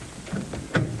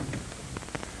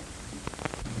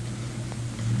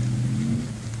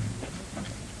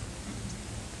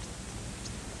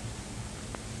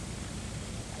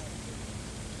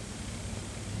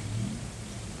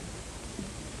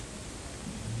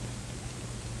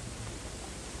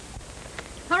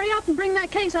 hurry up and bring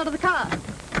that case out of the car.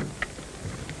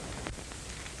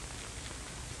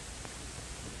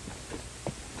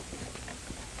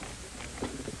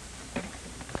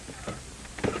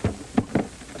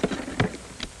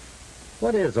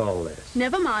 What is all this?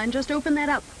 Never mind, just open that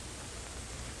up.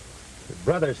 Your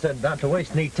brother said not to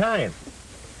waste any time.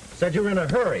 Said you were in a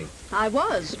hurry. I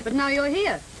was, but now you're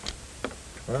here.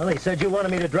 Well, he said you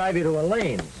wanted me to drive you to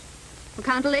Elaine's. Well,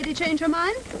 can't a lady change her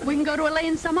mind? We can go to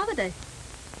Elaine's some other day.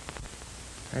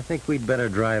 I think we'd better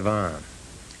drive on.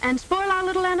 And spoil our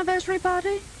little anniversary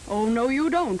party? Oh, no, you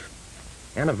don't.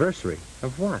 Anniversary?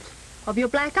 Of what? Of your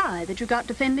black eye that you got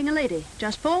defending a lady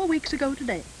just 4 weeks ago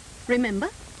today. Remember?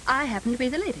 I happen to be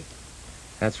the lady.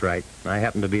 That's right. I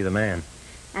happen to be the man.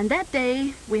 And that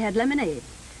day, we had lemonade.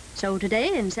 So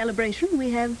today, in celebration, we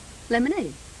have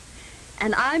lemonade.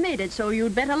 And I made it, so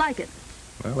you'd better like it.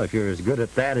 Well, if you're as good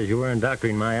at that as you were in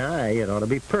doctoring my eye, it ought to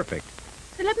be perfect.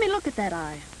 So let me look at that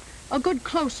eye. A good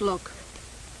close look.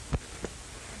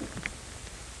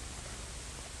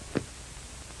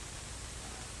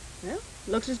 Well,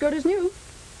 looks as good as new.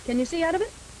 Can you see out of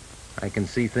it? I can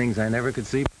see things I never could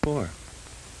see before.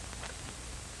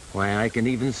 Why, I can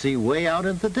even see way out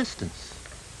in the distance.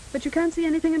 But you can't see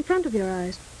anything in front of your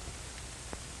eyes.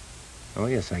 Oh,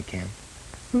 yes, I can.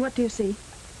 And what do you see?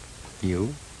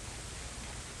 You?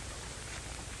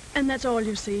 And that's all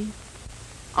you see?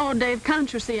 Oh, Dave,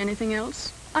 can't you see anything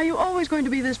else? Are you always going to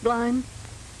be this blind?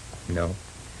 No,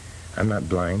 I'm not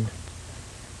blind.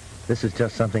 This is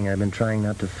just something I've been trying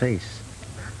not to face.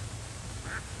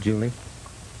 Julie,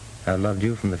 I loved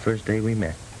you from the first day we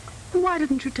met. Why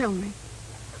didn't you tell me?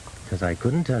 Because I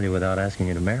couldn't tell you without asking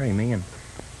you to marry me, and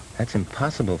that's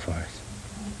impossible for us.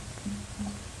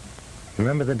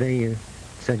 Remember the day you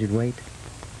said you'd wait?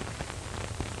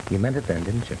 You meant it then,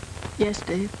 didn't you? Yes,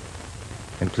 Dave.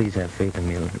 And please have faith in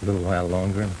me a little while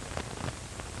longer, and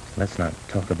let's not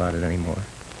talk about it anymore.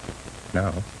 Now.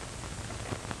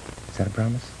 Is that a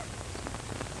promise?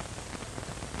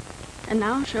 And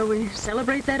now, shall we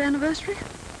celebrate that anniversary?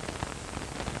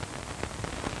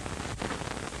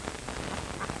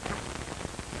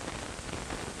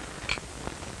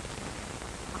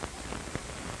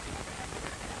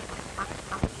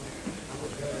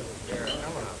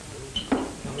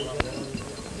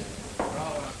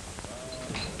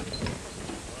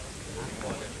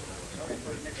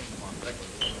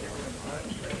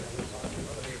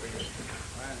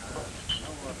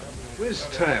 Where's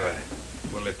Tyler?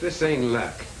 Well, if this ain't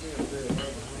luck.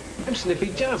 I'm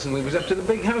Sniffy Johnson. We was up to the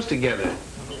big house together.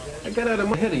 I got out of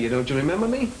my head of you, don't you remember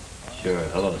me? Sure.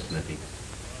 Hello, Sniffy.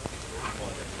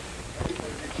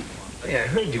 Yeah, I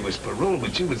heard you was parole,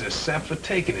 but you was a sap for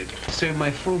taking it. Served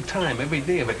my full time every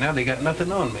day of it. Now they got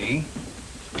nothing on me.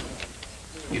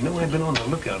 You know I've been on the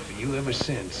lookout for you ever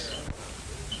since.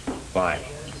 Why?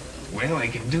 Well, I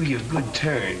can do you a good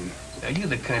turn. Now, you're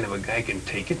the kind of a guy can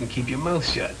take it and keep your mouth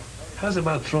shut. How's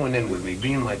about throwing in with me,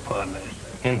 being my partner?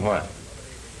 In what?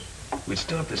 We'd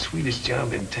start the sweetest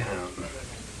job in town.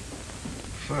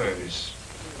 Furs.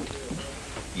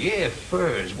 Yeah,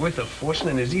 furs. Worth a fortune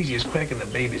and as easy as cracking the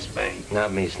baby's bank.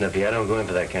 Not me, Sniffy. I don't go in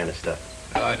for that kind of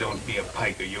stuff. Oh, don't be a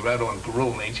piker. You're out on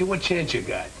parole, ain't you? What chance you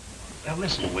got? Now,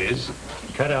 listen, Wiz.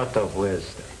 Cut out the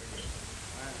whiz.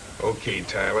 Okay,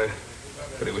 Tyler.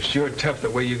 But it was sure tough the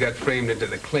way you got framed into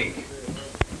the clink.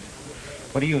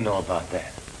 What do you know about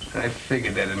that? I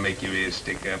figured that'd make your ears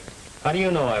stick up. How do you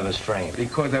know I was framed?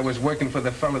 Because I was working for the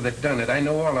fellow that done it. I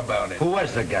know all about it. Who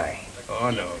was the guy? Oh,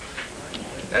 no.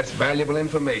 That's valuable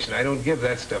information. I don't give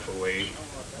that stuff away.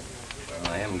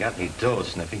 Well, I haven't got any dough,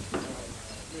 Sniffy.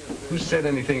 Who said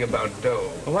anything about dough?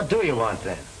 Well, what do you want,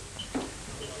 then?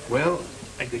 Well,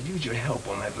 I could use your help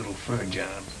on that little fur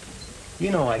job. You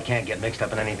know I can't get mixed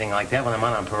up in anything like that when I'm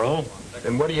on parole.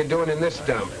 Then what are you doing in this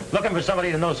dump? Looking for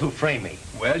somebody that knows who framed me.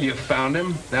 Well, you found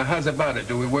him. Now, how's about it?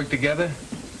 Do we work together?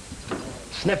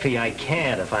 Sniffy, I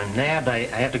can't. If I'm nabbed, I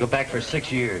have to go back for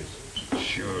 6 years.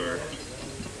 Sure.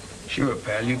 Sure,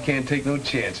 pal. You can't take no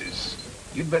chances.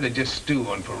 You'd better just stew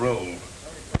on parole.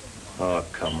 Oh,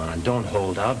 come on. Don't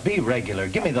hold out. Be regular.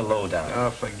 Give me the lowdown. Oh,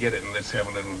 forget it and let's have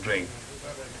a little drink.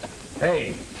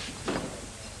 Hey.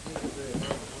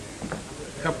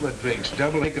 Couple of drinks.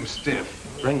 Double, make them stiff.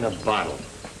 Bring the bottle.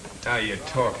 Now you're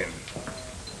talking.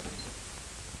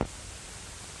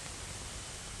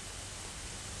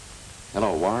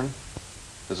 Hello, Warren.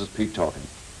 This is Pete talking.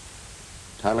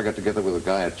 Tyler got together with a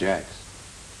guy at Jack's.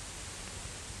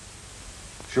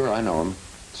 Sure, I know him.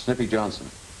 Snippy Johnson.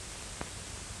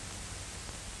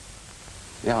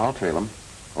 Yeah, I'll trail him.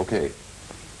 Okay.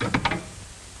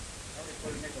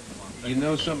 You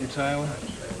know something, Tyler?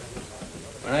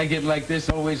 When I get like this,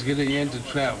 I always get into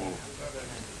trouble.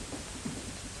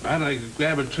 I'd like to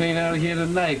grab a train out of here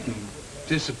tonight and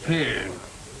disappear.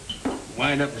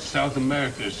 Wind up in South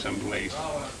America or someplace.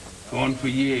 Gone for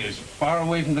years. Far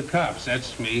away from the cops,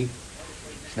 that's me.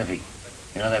 Sniffy,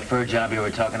 you know that fur job you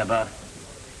were talking about?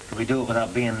 Could we do it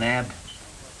without being nabbed?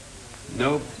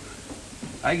 Nope.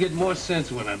 I get more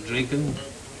sense when I'm drinking.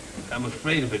 I'm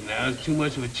afraid of it now. It's too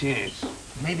much of a chance.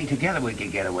 Maybe together we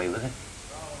could get away with it.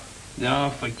 No,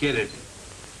 forget it.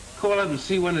 Call up and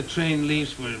see when the train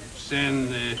leaves for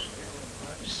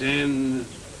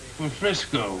for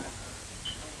Frisco.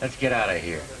 Let's get out of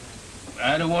here.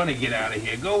 I don't want to get out of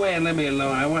here. Go away and let me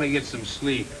alone. I want to get some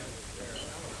sleep.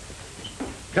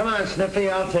 Come on, Sniffy.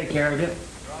 I'll take care of you.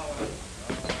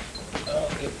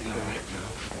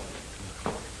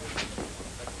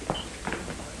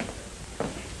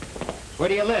 Where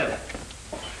do you live?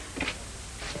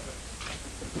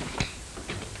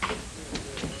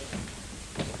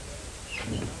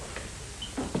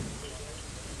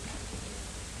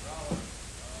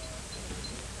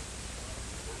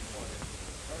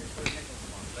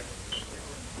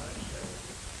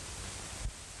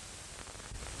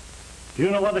 Do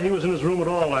you know whether he was in his room at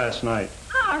all last night?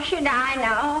 How should I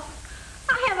know?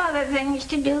 I have other things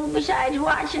to do besides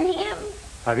watching him.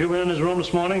 Have you been in his room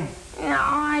this morning? No,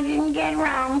 I didn't get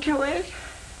around to it.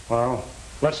 Well,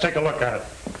 let's take a look at it.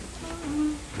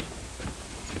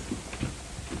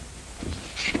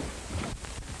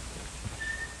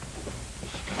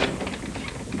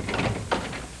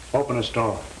 Open this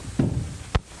door.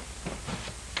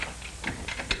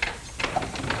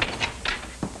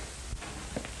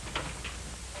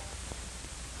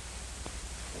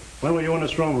 When were you in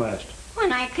this room last?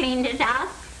 When I cleaned it out.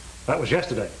 That was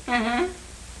yesterday. Uh-huh.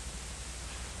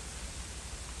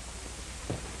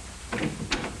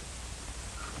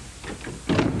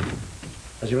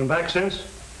 Has he been back since?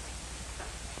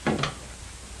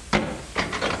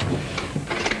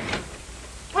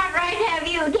 What right have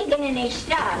you digging in his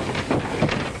stuff?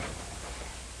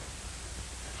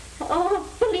 Oh,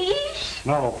 police?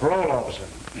 No, parole officer.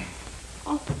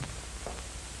 Oh.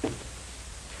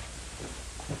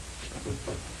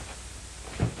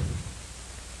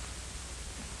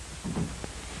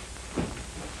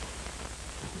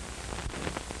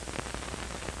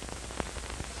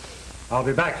 I'll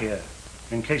be back here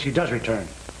in case he does return.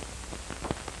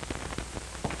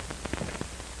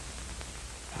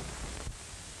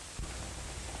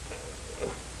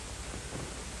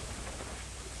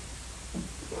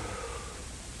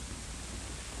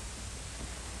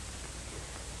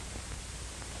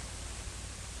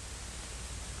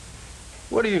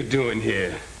 What are you doing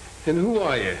here? And who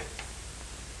are you?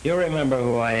 You'll remember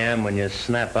who I am when you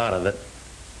snap out of it.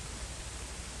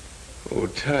 Oh,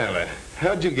 Tyler,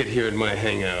 how'd you get here at my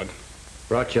hangout?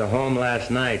 Brought you home last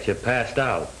night. You passed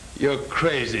out. You're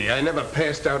crazy. I never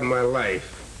passed out in my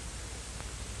life.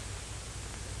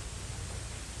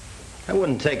 I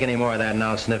wouldn't take any more of that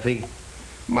now, Sniffy.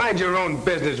 Mind your own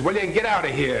business, will you? And get out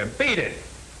of here. Beat it.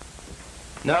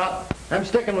 No, I'm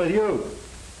sticking with you.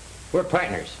 We're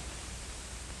partners.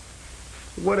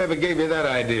 Whatever gave you that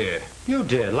idea? You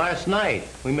did, last night.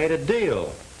 We made a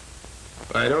deal.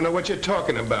 I don't know what you're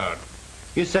talking about.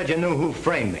 You said you knew who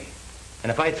framed me.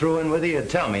 And if I threw in with you, you'd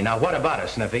tell me. Now, what about it,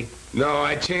 Sniffy? No,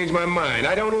 I changed my mind.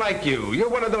 I don't like you. You're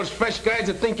one of those fresh guys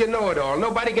that think you know it all.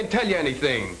 Nobody can tell you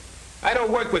anything. I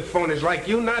don't work with phonies like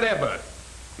you, not ever.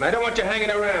 And I don't want you hanging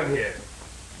around here.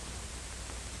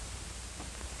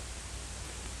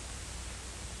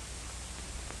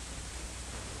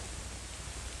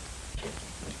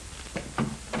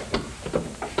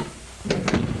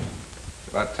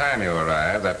 About time you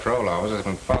arrived, that parole officer's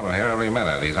been following here every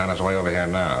minute. He's on his way over here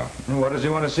now. What does he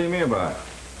want to see me about?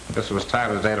 This was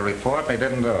Tyler's day to report, and he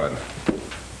didn't do it.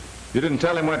 You didn't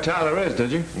tell him where Tyler is,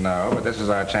 did you? No, but this is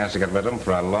our chance to get rid of him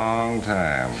for a long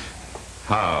time.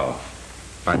 How?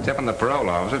 By tipping the parole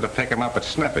officer to pick him up at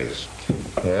Sniffy's.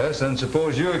 Yes, and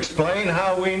suppose you explain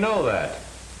how we know that.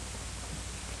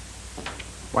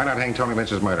 Why not hang Tony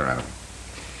Lynch's murder on him?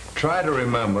 Try to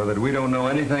remember that we don't know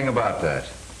anything about that.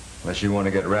 Unless you want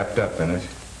to get wrapped up in it.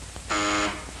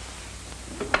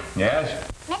 Yes?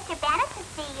 Mr. Bennett to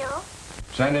see you.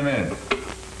 Send him in.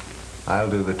 I'll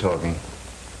do the talking.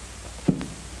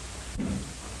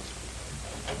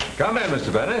 Come in,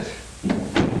 Mr. Bennett.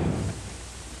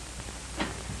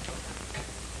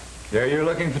 Here you're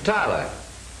looking for Tyler.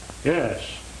 Yes.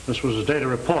 This was his day to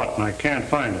report, and I can't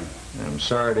find him. I'm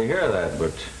sorry to hear that,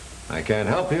 but I can't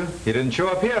help you. He didn't show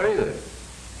up here either.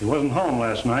 He wasn't home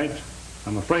last night.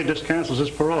 I'm afraid this cancels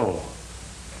his parole.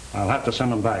 I'll have to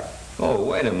send him back. Oh,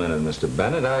 wait a minute, Mr.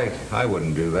 Bennett. I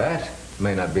wouldn't do that. It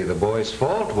may not be the boy's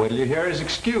fault. Wait till you hear his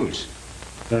excuse.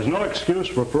 There's no excuse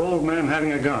for a paroled man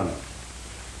having a gun.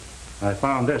 I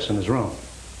found this in his room.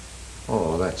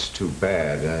 Oh, that's too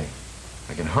bad.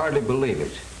 I can hardly believe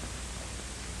it.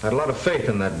 I had a lot of faith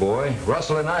in that boy.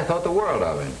 Russell and I thought the world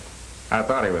of him. I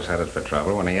thought he was headed for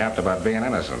trouble when he yapped about being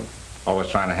innocent. Always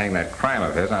trying to hang that crime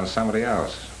of his on somebody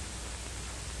else.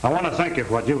 I want to thank you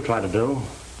for what you've tried to do.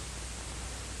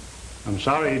 I'm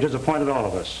sorry you disappointed all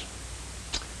of us.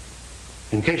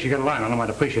 In case you get a line on him, I'd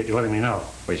appreciate you letting me know.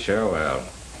 We sure will.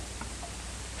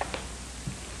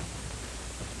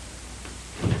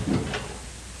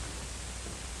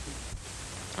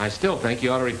 I still think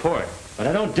you ought to report. But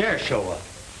I don't dare show up.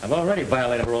 I've already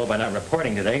violated parole by not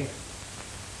reporting today.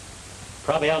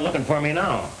 Probably out looking for me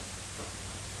now.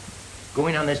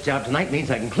 Going on this job tonight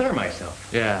means I can clear myself.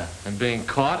 Yeah, and being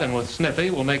caught and with Sniffy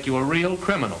will make you a real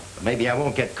criminal. But maybe I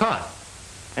won't get caught.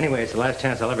 Anyway, it's the last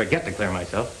chance I'll ever get to clear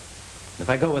myself. If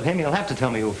I go with him, he'll have to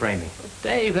tell me who framed me.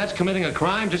 Dave, that's committing a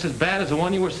crime just as bad as the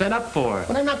one you were sent up for.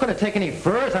 But I'm not going to take any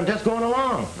furs. I'm just going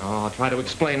along. Oh, I'll try to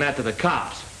explain that to the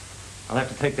cops. I'll have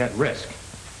to take that risk.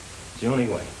 It's the only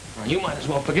way. Well, you might as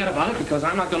well forget about it because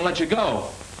I'm not going to let you go.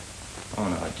 Oh,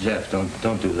 no, Jeff,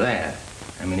 don't do that.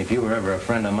 I mean, if you were ever a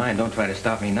friend of mine, don't try to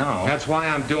stop me now. That's why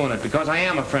I'm doing it, because I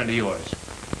am a friend of yours.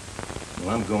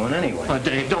 Well, I'm going anyway. Oh,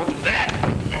 Dave, don't do that.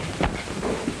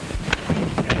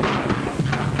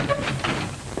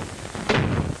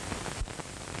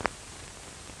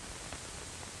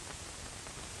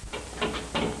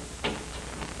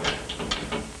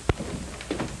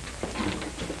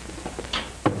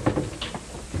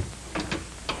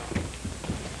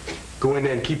 Go in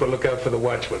there and keep a lookout for the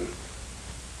watchman.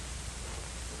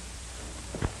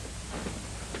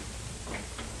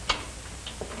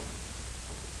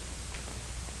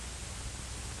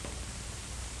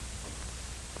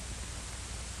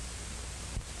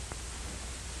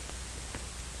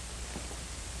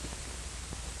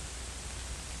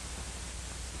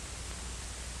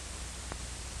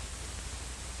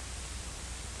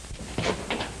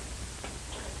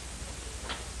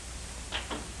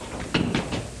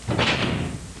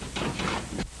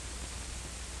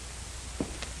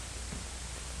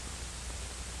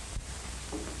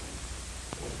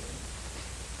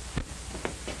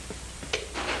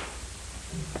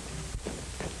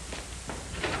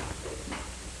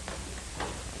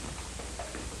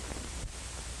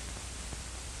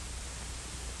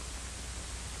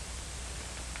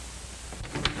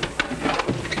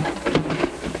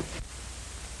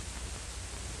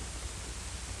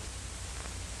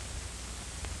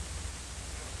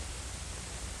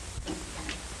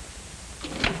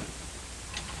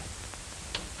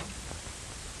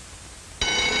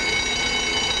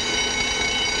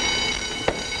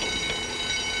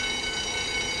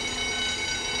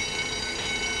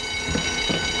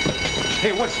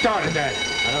 Hey, what started that?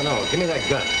 I don't know. Give me that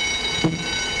gun.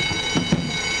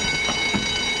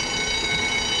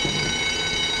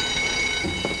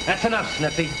 That's enough,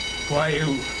 Sniffy. Why,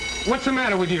 you... What's the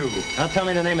matter with you? Now tell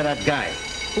me the name of that guy.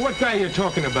 What guy are you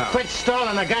talking about? Quit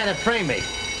stalling the guy that framed me.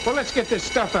 Well, let's get this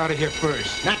stuff out of here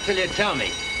first. Not till you tell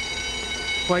me.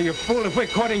 Why, you fool, if we're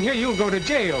caught in here, you'll go to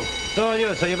jail. So will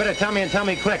you, so you better tell me and tell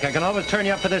me quick. I can always turn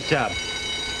you up for this job.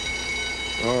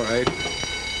 All right.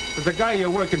 There's a guy you're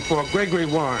working for, Gregory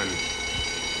Warren.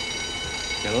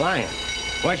 You're lying.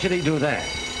 Why should he do that?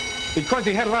 Because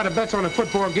he had a lot of bets on a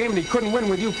football game and he couldn't win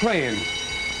with you playing.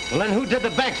 Well, then who did the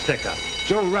back stick-up?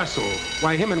 Joe Russell.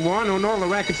 Why, him and Warren own all the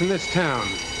rackets in this town.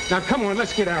 Now, come on,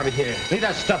 let's get out of here. Leave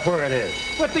that stuff where it is.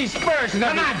 With these spurs and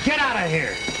Come on, get out of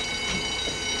here.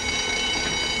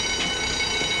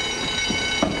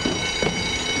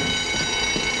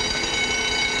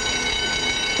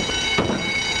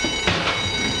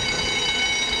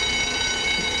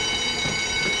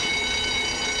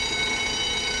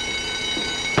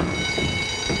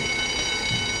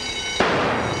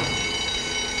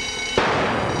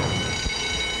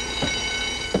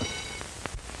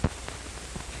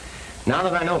 Now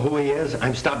that I know who he is,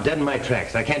 I'm stopped dead in my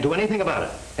tracks. I can't do anything about it.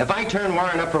 If I turn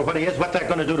Warren up for what he is, what's that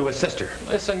going to do to his sister?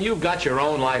 Listen, you've got your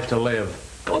own life to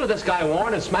live. Go to this guy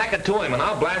Warren and smack it to him, and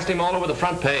I'll blast him all over the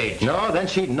front page. No, then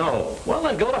she'd know. Well,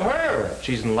 then go to her. If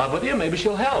she's in love with you, maybe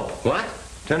she'll help. What?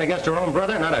 Turn against her own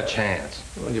brother? Not a chance.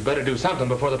 Well, you better do something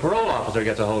before the parole officer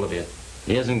gets a hold of you.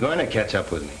 He isn't going to catch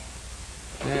up with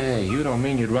me. Hey, you don't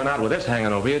mean you'd run out with this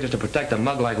hanging over you just to protect a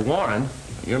mug like Warren?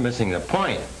 You're missing the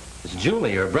point. It's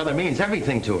Julie. Her brother means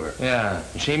everything to her. Yeah,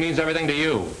 she means everything to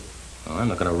you. Well, I'm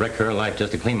not going to wreck her life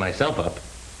just to clean myself up.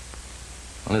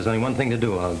 Well, there's only one thing to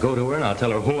do. I'll go to her and I'll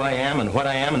tell her who I am and what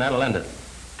I am, and that'll end it.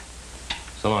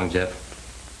 So long, Jeff.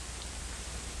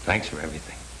 Thanks for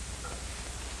everything.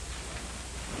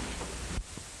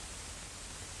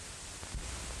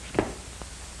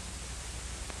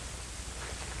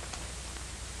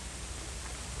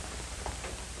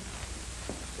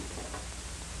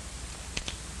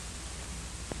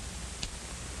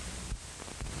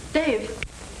 Dave.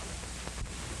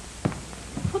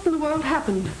 What in the world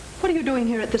happened? What are you doing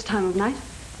here at this time of night?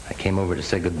 I came over to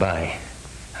say goodbye.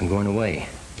 I'm going away.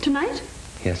 Tonight?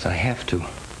 Yes, I have to.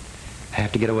 I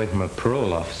have to get away from a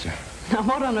parole officer. Now,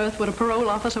 what on earth would a parole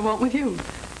officer want with you?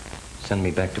 Send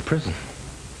me back to prison.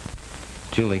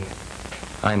 Julie,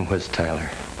 I'm Whiz Tyler.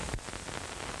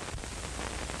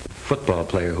 Football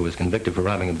player who was convicted for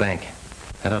robbing a bank.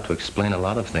 That ought to explain a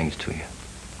lot of things to you.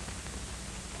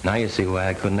 Now you see why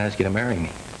I couldn't ask you to marry me.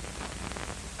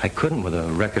 I couldn't with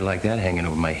a record like that hanging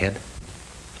over my head.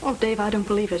 Oh, Dave, I don't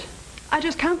believe it. I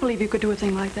just can't believe you could do a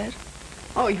thing like that.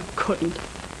 Oh, you couldn't.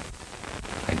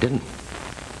 I didn't.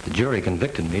 The jury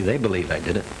convicted me. They believed I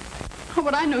did it. Oh,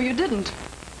 but I know you didn't.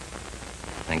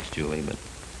 Thanks, Julie, but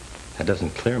that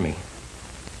doesn't clear me.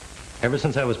 Ever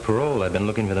since I was paroled, I've been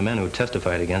looking for the men who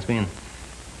testified against me, and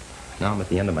now I'm at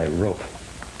the end of my rope.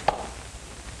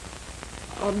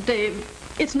 Oh, Dave,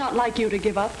 it's not like you to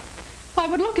give up. Why,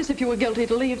 it would look as if you were guilty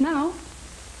to leave now.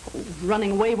 Oh,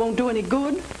 running away won't do any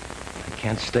good. I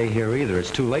can't stay here either.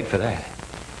 It's too late for that.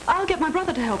 I'll get my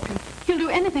brother to help you. He'll do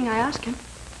anything I ask him.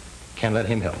 Can't let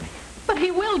him help me. But he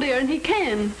will, dear, and he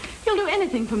can. He'll do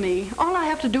anything for me. All I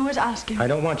have to do is ask him. I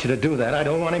don't want you to do that. I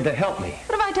don't want him to help me.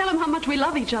 What if I tell him how much we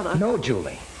love each other? No,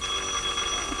 Julie.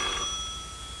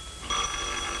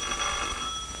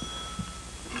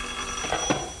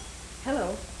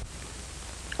 Hello.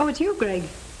 Oh, it's you, Greg.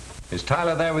 Is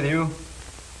Tyler there with you?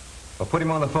 Well, put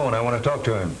him on the phone. I want to talk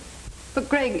to him. But,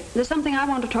 Greg, there's something I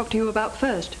want to talk to you about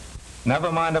first.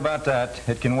 Never mind about that.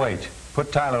 It can wait.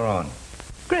 Put Tyler on.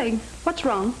 Greg, what's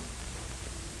wrong?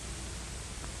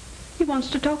 He wants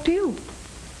to talk to you.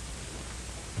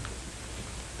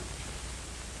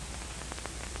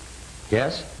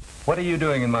 Yes? What are you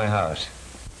doing in my house?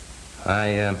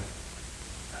 I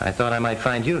thought I might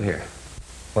find you here.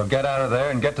 Well, get out of there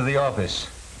and get to the office.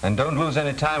 And don't lose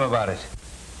any time about it.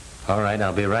 All right,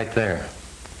 I'll be right there.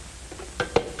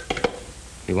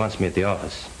 He wants me at the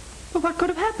office. But what could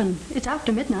have happened? It's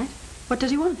after midnight. What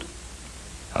does he want?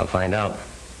 I'll find out.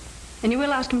 And you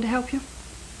will ask him to help you?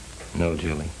 No,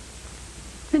 Julie.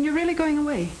 Then you're really going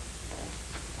away?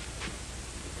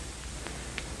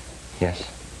 Yes.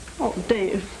 Oh,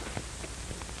 Dave.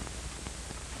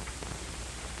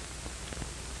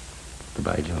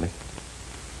 Goodbye, Julie.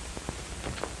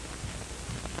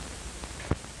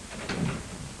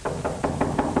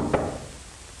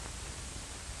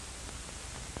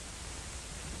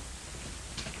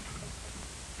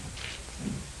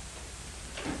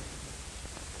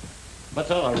 What's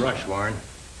all the rush, Warren?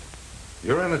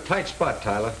 You're in a tight spot,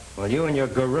 Tyler. Well, you and your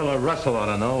gorilla Russell ought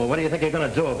to know. Well, what do you think you're going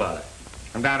to do about it?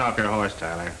 Come down off your horse,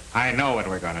 Tyler. I know what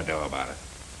we're going to do about it.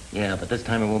 Yeah, but this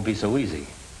time it won't be so easy.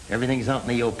 Everything's out in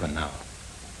the open now.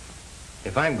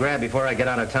 If I'm grabbed before I get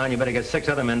out of town, you better get 6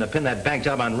 other men to pin that bank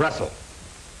job on Russell.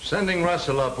 Sending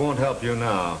Russell up won't help you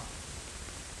now.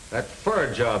 That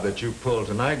fur job that you pulled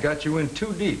tonight got you in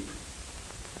too deep.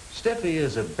 Stiffy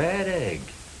is a bad egg.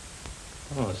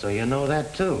 Oh, so you know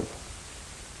that, too.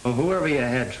 Well, whoever you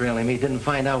had trailing me didn't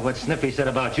find out what Sniffy said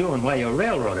about you and why you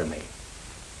railroaded me.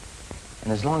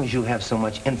 And as long as you have so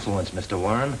much influence, Mr.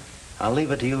 Warren, I'll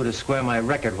leave it to you to square my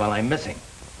record while I'm missing.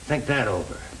 Think that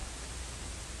over.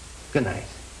 Good night.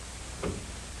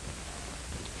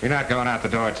 You're not going out the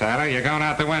door, Tyler. You're going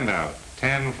out the window.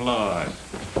 10 floors.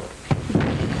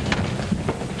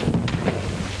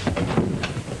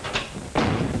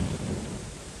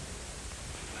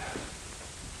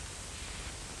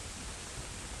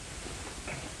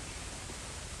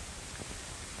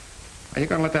 Are you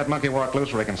going to let that monkey walk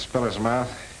loose where he can spill his mouth?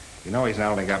 You know he's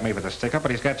not only got me for the stick-up, but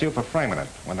he's got you for framing it.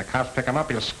 When the cops pick him up,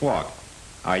 he'll squawk.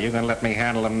 Are you going to let me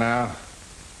handle him now?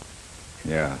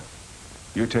 Yeah.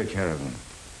 You take care of him.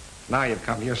 Now you've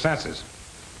come to your senses.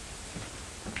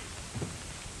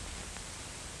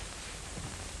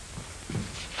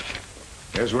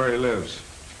 Here's where he lives.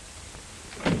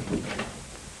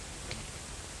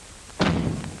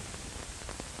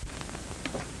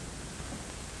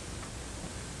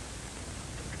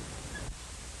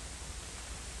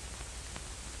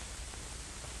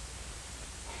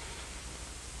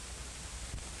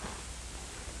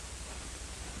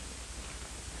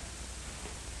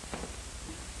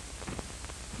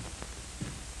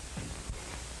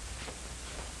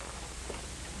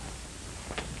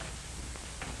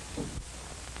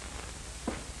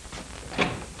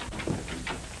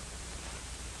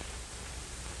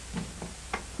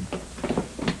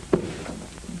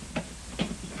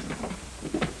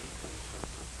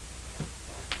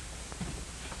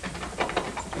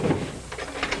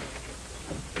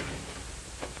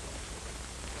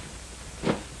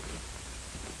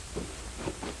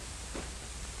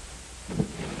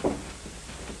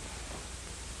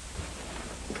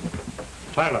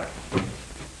 Tyler,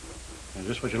 is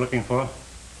this what you're looking for?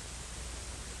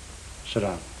 Sit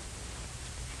down.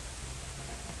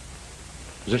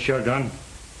 Is this your gun?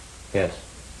 Yes.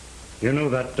 You knew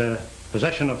that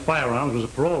possession of firearms was a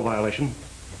parole violation?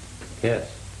 Yes.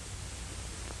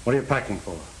 What are you packing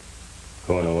for?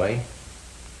 Going away?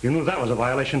 You knew that was a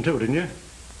violation too, didn't you?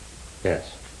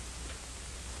 Yes.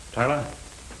 Tyler,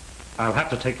 I'll have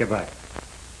to take you back.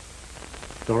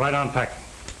 Go right on packing.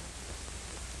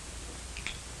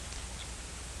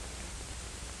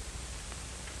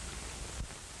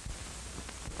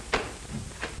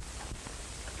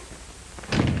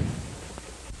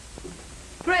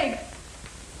 Greg,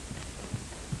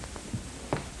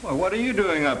 Well, what are you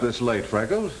doing up this late,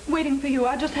 Freckles? waiting for you.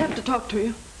 I just have to talk to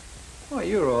you. Why,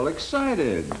 you're all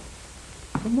excited.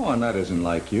 Come on, that isn't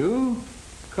like you.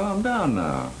 Calm down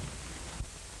now.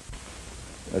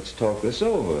 Let's talk this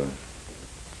over.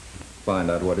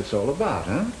 Find out what it's all about,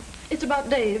 huh? It's about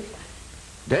Dave.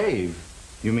 Dave?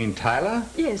 You mean Tyler?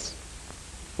 Yes.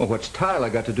 Well, what's Tyler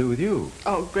got to do with you?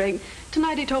 Oh, Greg,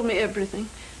 tonight he told me everything.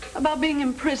 About being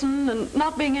in prison and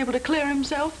not being able to clear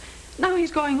himself. Now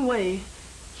he's going away.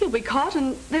 He'll be caught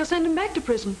and they'll send him back to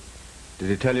prison. Did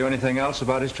he tell you anything else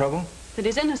about his trouble? That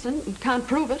he's innocent and can't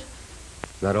prove it.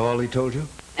 Is that all he told you?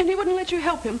 And he wouldn't let you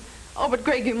help him. Oh, but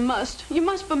Greg, you must. You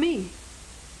must for me.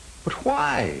 But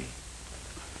why?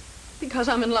 Because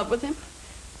I'm in love with him.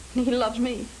 And he loves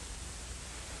me.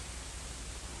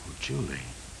 Oh, Julie,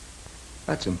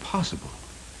 that's impossible.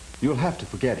 You'll have to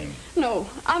forget him. No,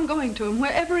 I'm going to him,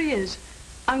 wherever he is.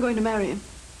 I'm going to marry him.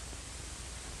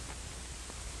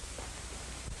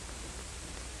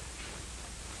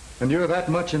 And you're that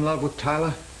much in love with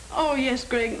Tyler? Oh, yes,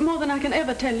 Greg, more than I can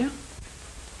ever tell you.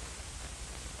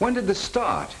 When did this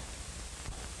start?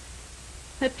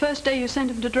 That first day you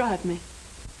sent him to drive me.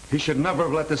 He should never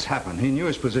have let this happen. He knew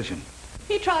his position.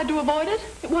 He tried to avoid it.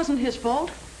 It wasn't his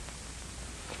fault.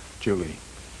 Julie,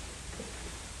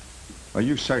 are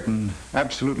you certain,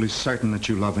 absolutely certain that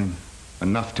you love him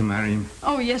enough to marry him?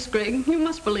 Oh, yes, Greg, you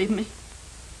must believe me.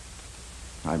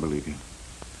 I believe you.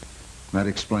 That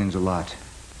explains a lot.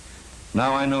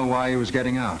 Now I know why he was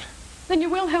getting out. Then you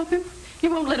will help him? You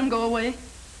won't let him go away?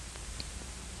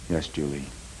 Yes, Julie,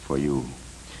 for you.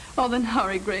 Oh, then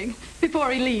hurry, Greg,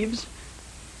 before he leaves.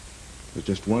 There's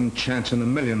just one chance in a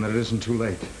million that it isn't too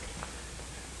late.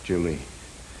 Julie,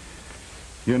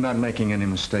 you're not making any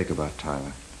mistake about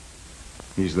Tyler.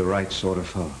 He's the right sort of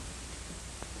fellow.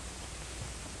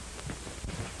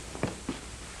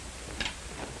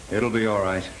 It'll be all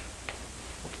right.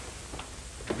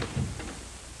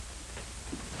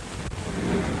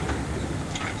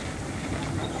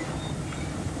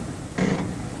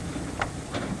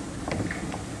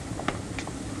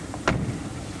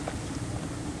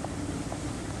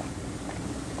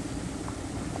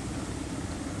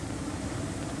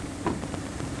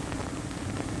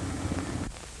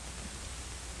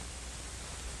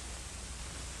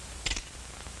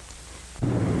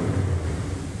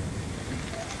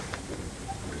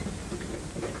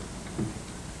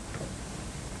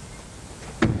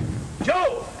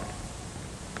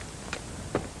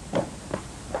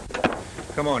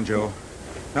 Come on, Joe.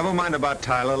 Never mind about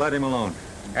Tyler. Let him alone.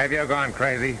 Have you gone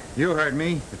crazy? You heard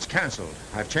me. It's canceled.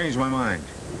 I've changed my mind.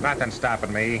 Nothing's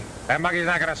stopping me. That monkey's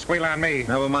not going to squeal on me.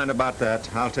 Never mind about that.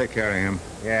 I'll take care of him.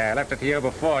 Yeah, I left it to you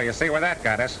before. You see where that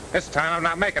got us. This time I'm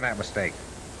not making that mistake.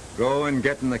 Go and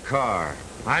get in the car.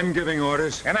 I'm giving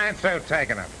orders. And I'm through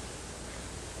taking them.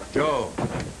 Joe,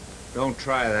 don't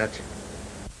try that.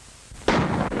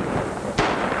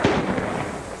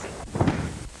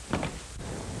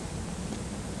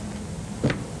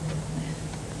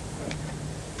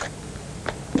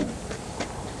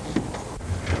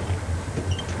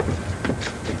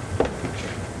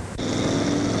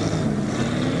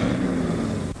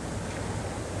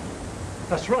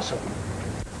 That's Russell.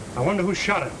 I wonder who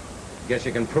shot him. Guess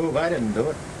you can prove I didn't do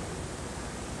it.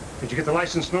 Did you get the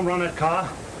license number on that car?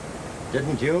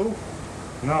 Didn't you?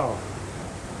 No.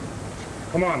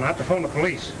 Come on, I have to phone the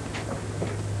police.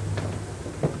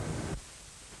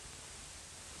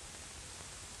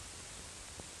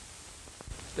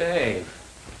 Dave,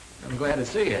 I'm glad to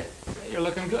see you. You're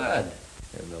looking good.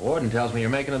 And the warden tells me you're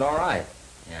making it all right.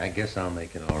 Yeah, I guess I'll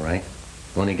make it all right.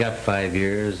 Only got 5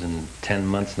 years and 10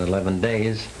 months and 11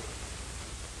 days.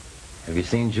 Have you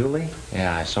seen Julie?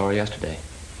 Yeah, I saw her yesterday.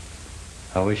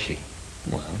 How is she?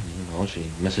 Well, you know,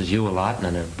 she misses you a lot and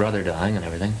then her brother dying and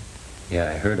everything. Yeah,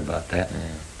 I heard about that. Yeah.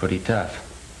 Pretty tough.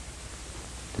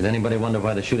 Did anybody wonder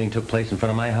why the shooting took place in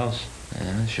front of my house?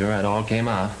 Yeah, sure, it all came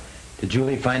out. Did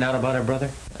Julie find out about her brother?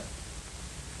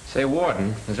 Say,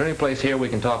 Warden, is there any place here we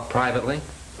can talk privately?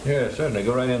 Yeah, certainly.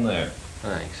 Go right in there.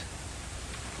 Thanks.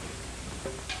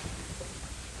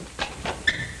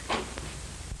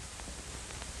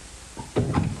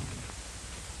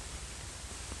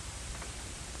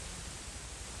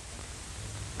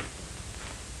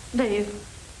 Dave,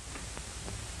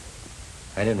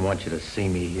 I didn't want you to see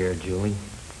me here, Julie.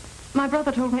 my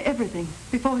brother told me everything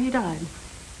before he died.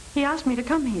 He asked me to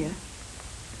come here.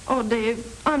 Oh,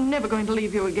 Dave, I'm never going to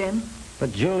leave you again.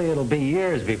 But, Julie, it'll be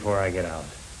years before I get out.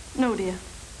 No, dear.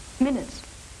 Minutes.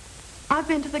 I've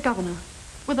been to the governor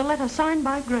with a letter signed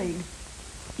by Greg.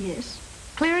 Yes,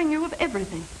 clearing you of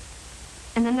everything.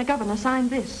 And then the governor signed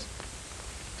this.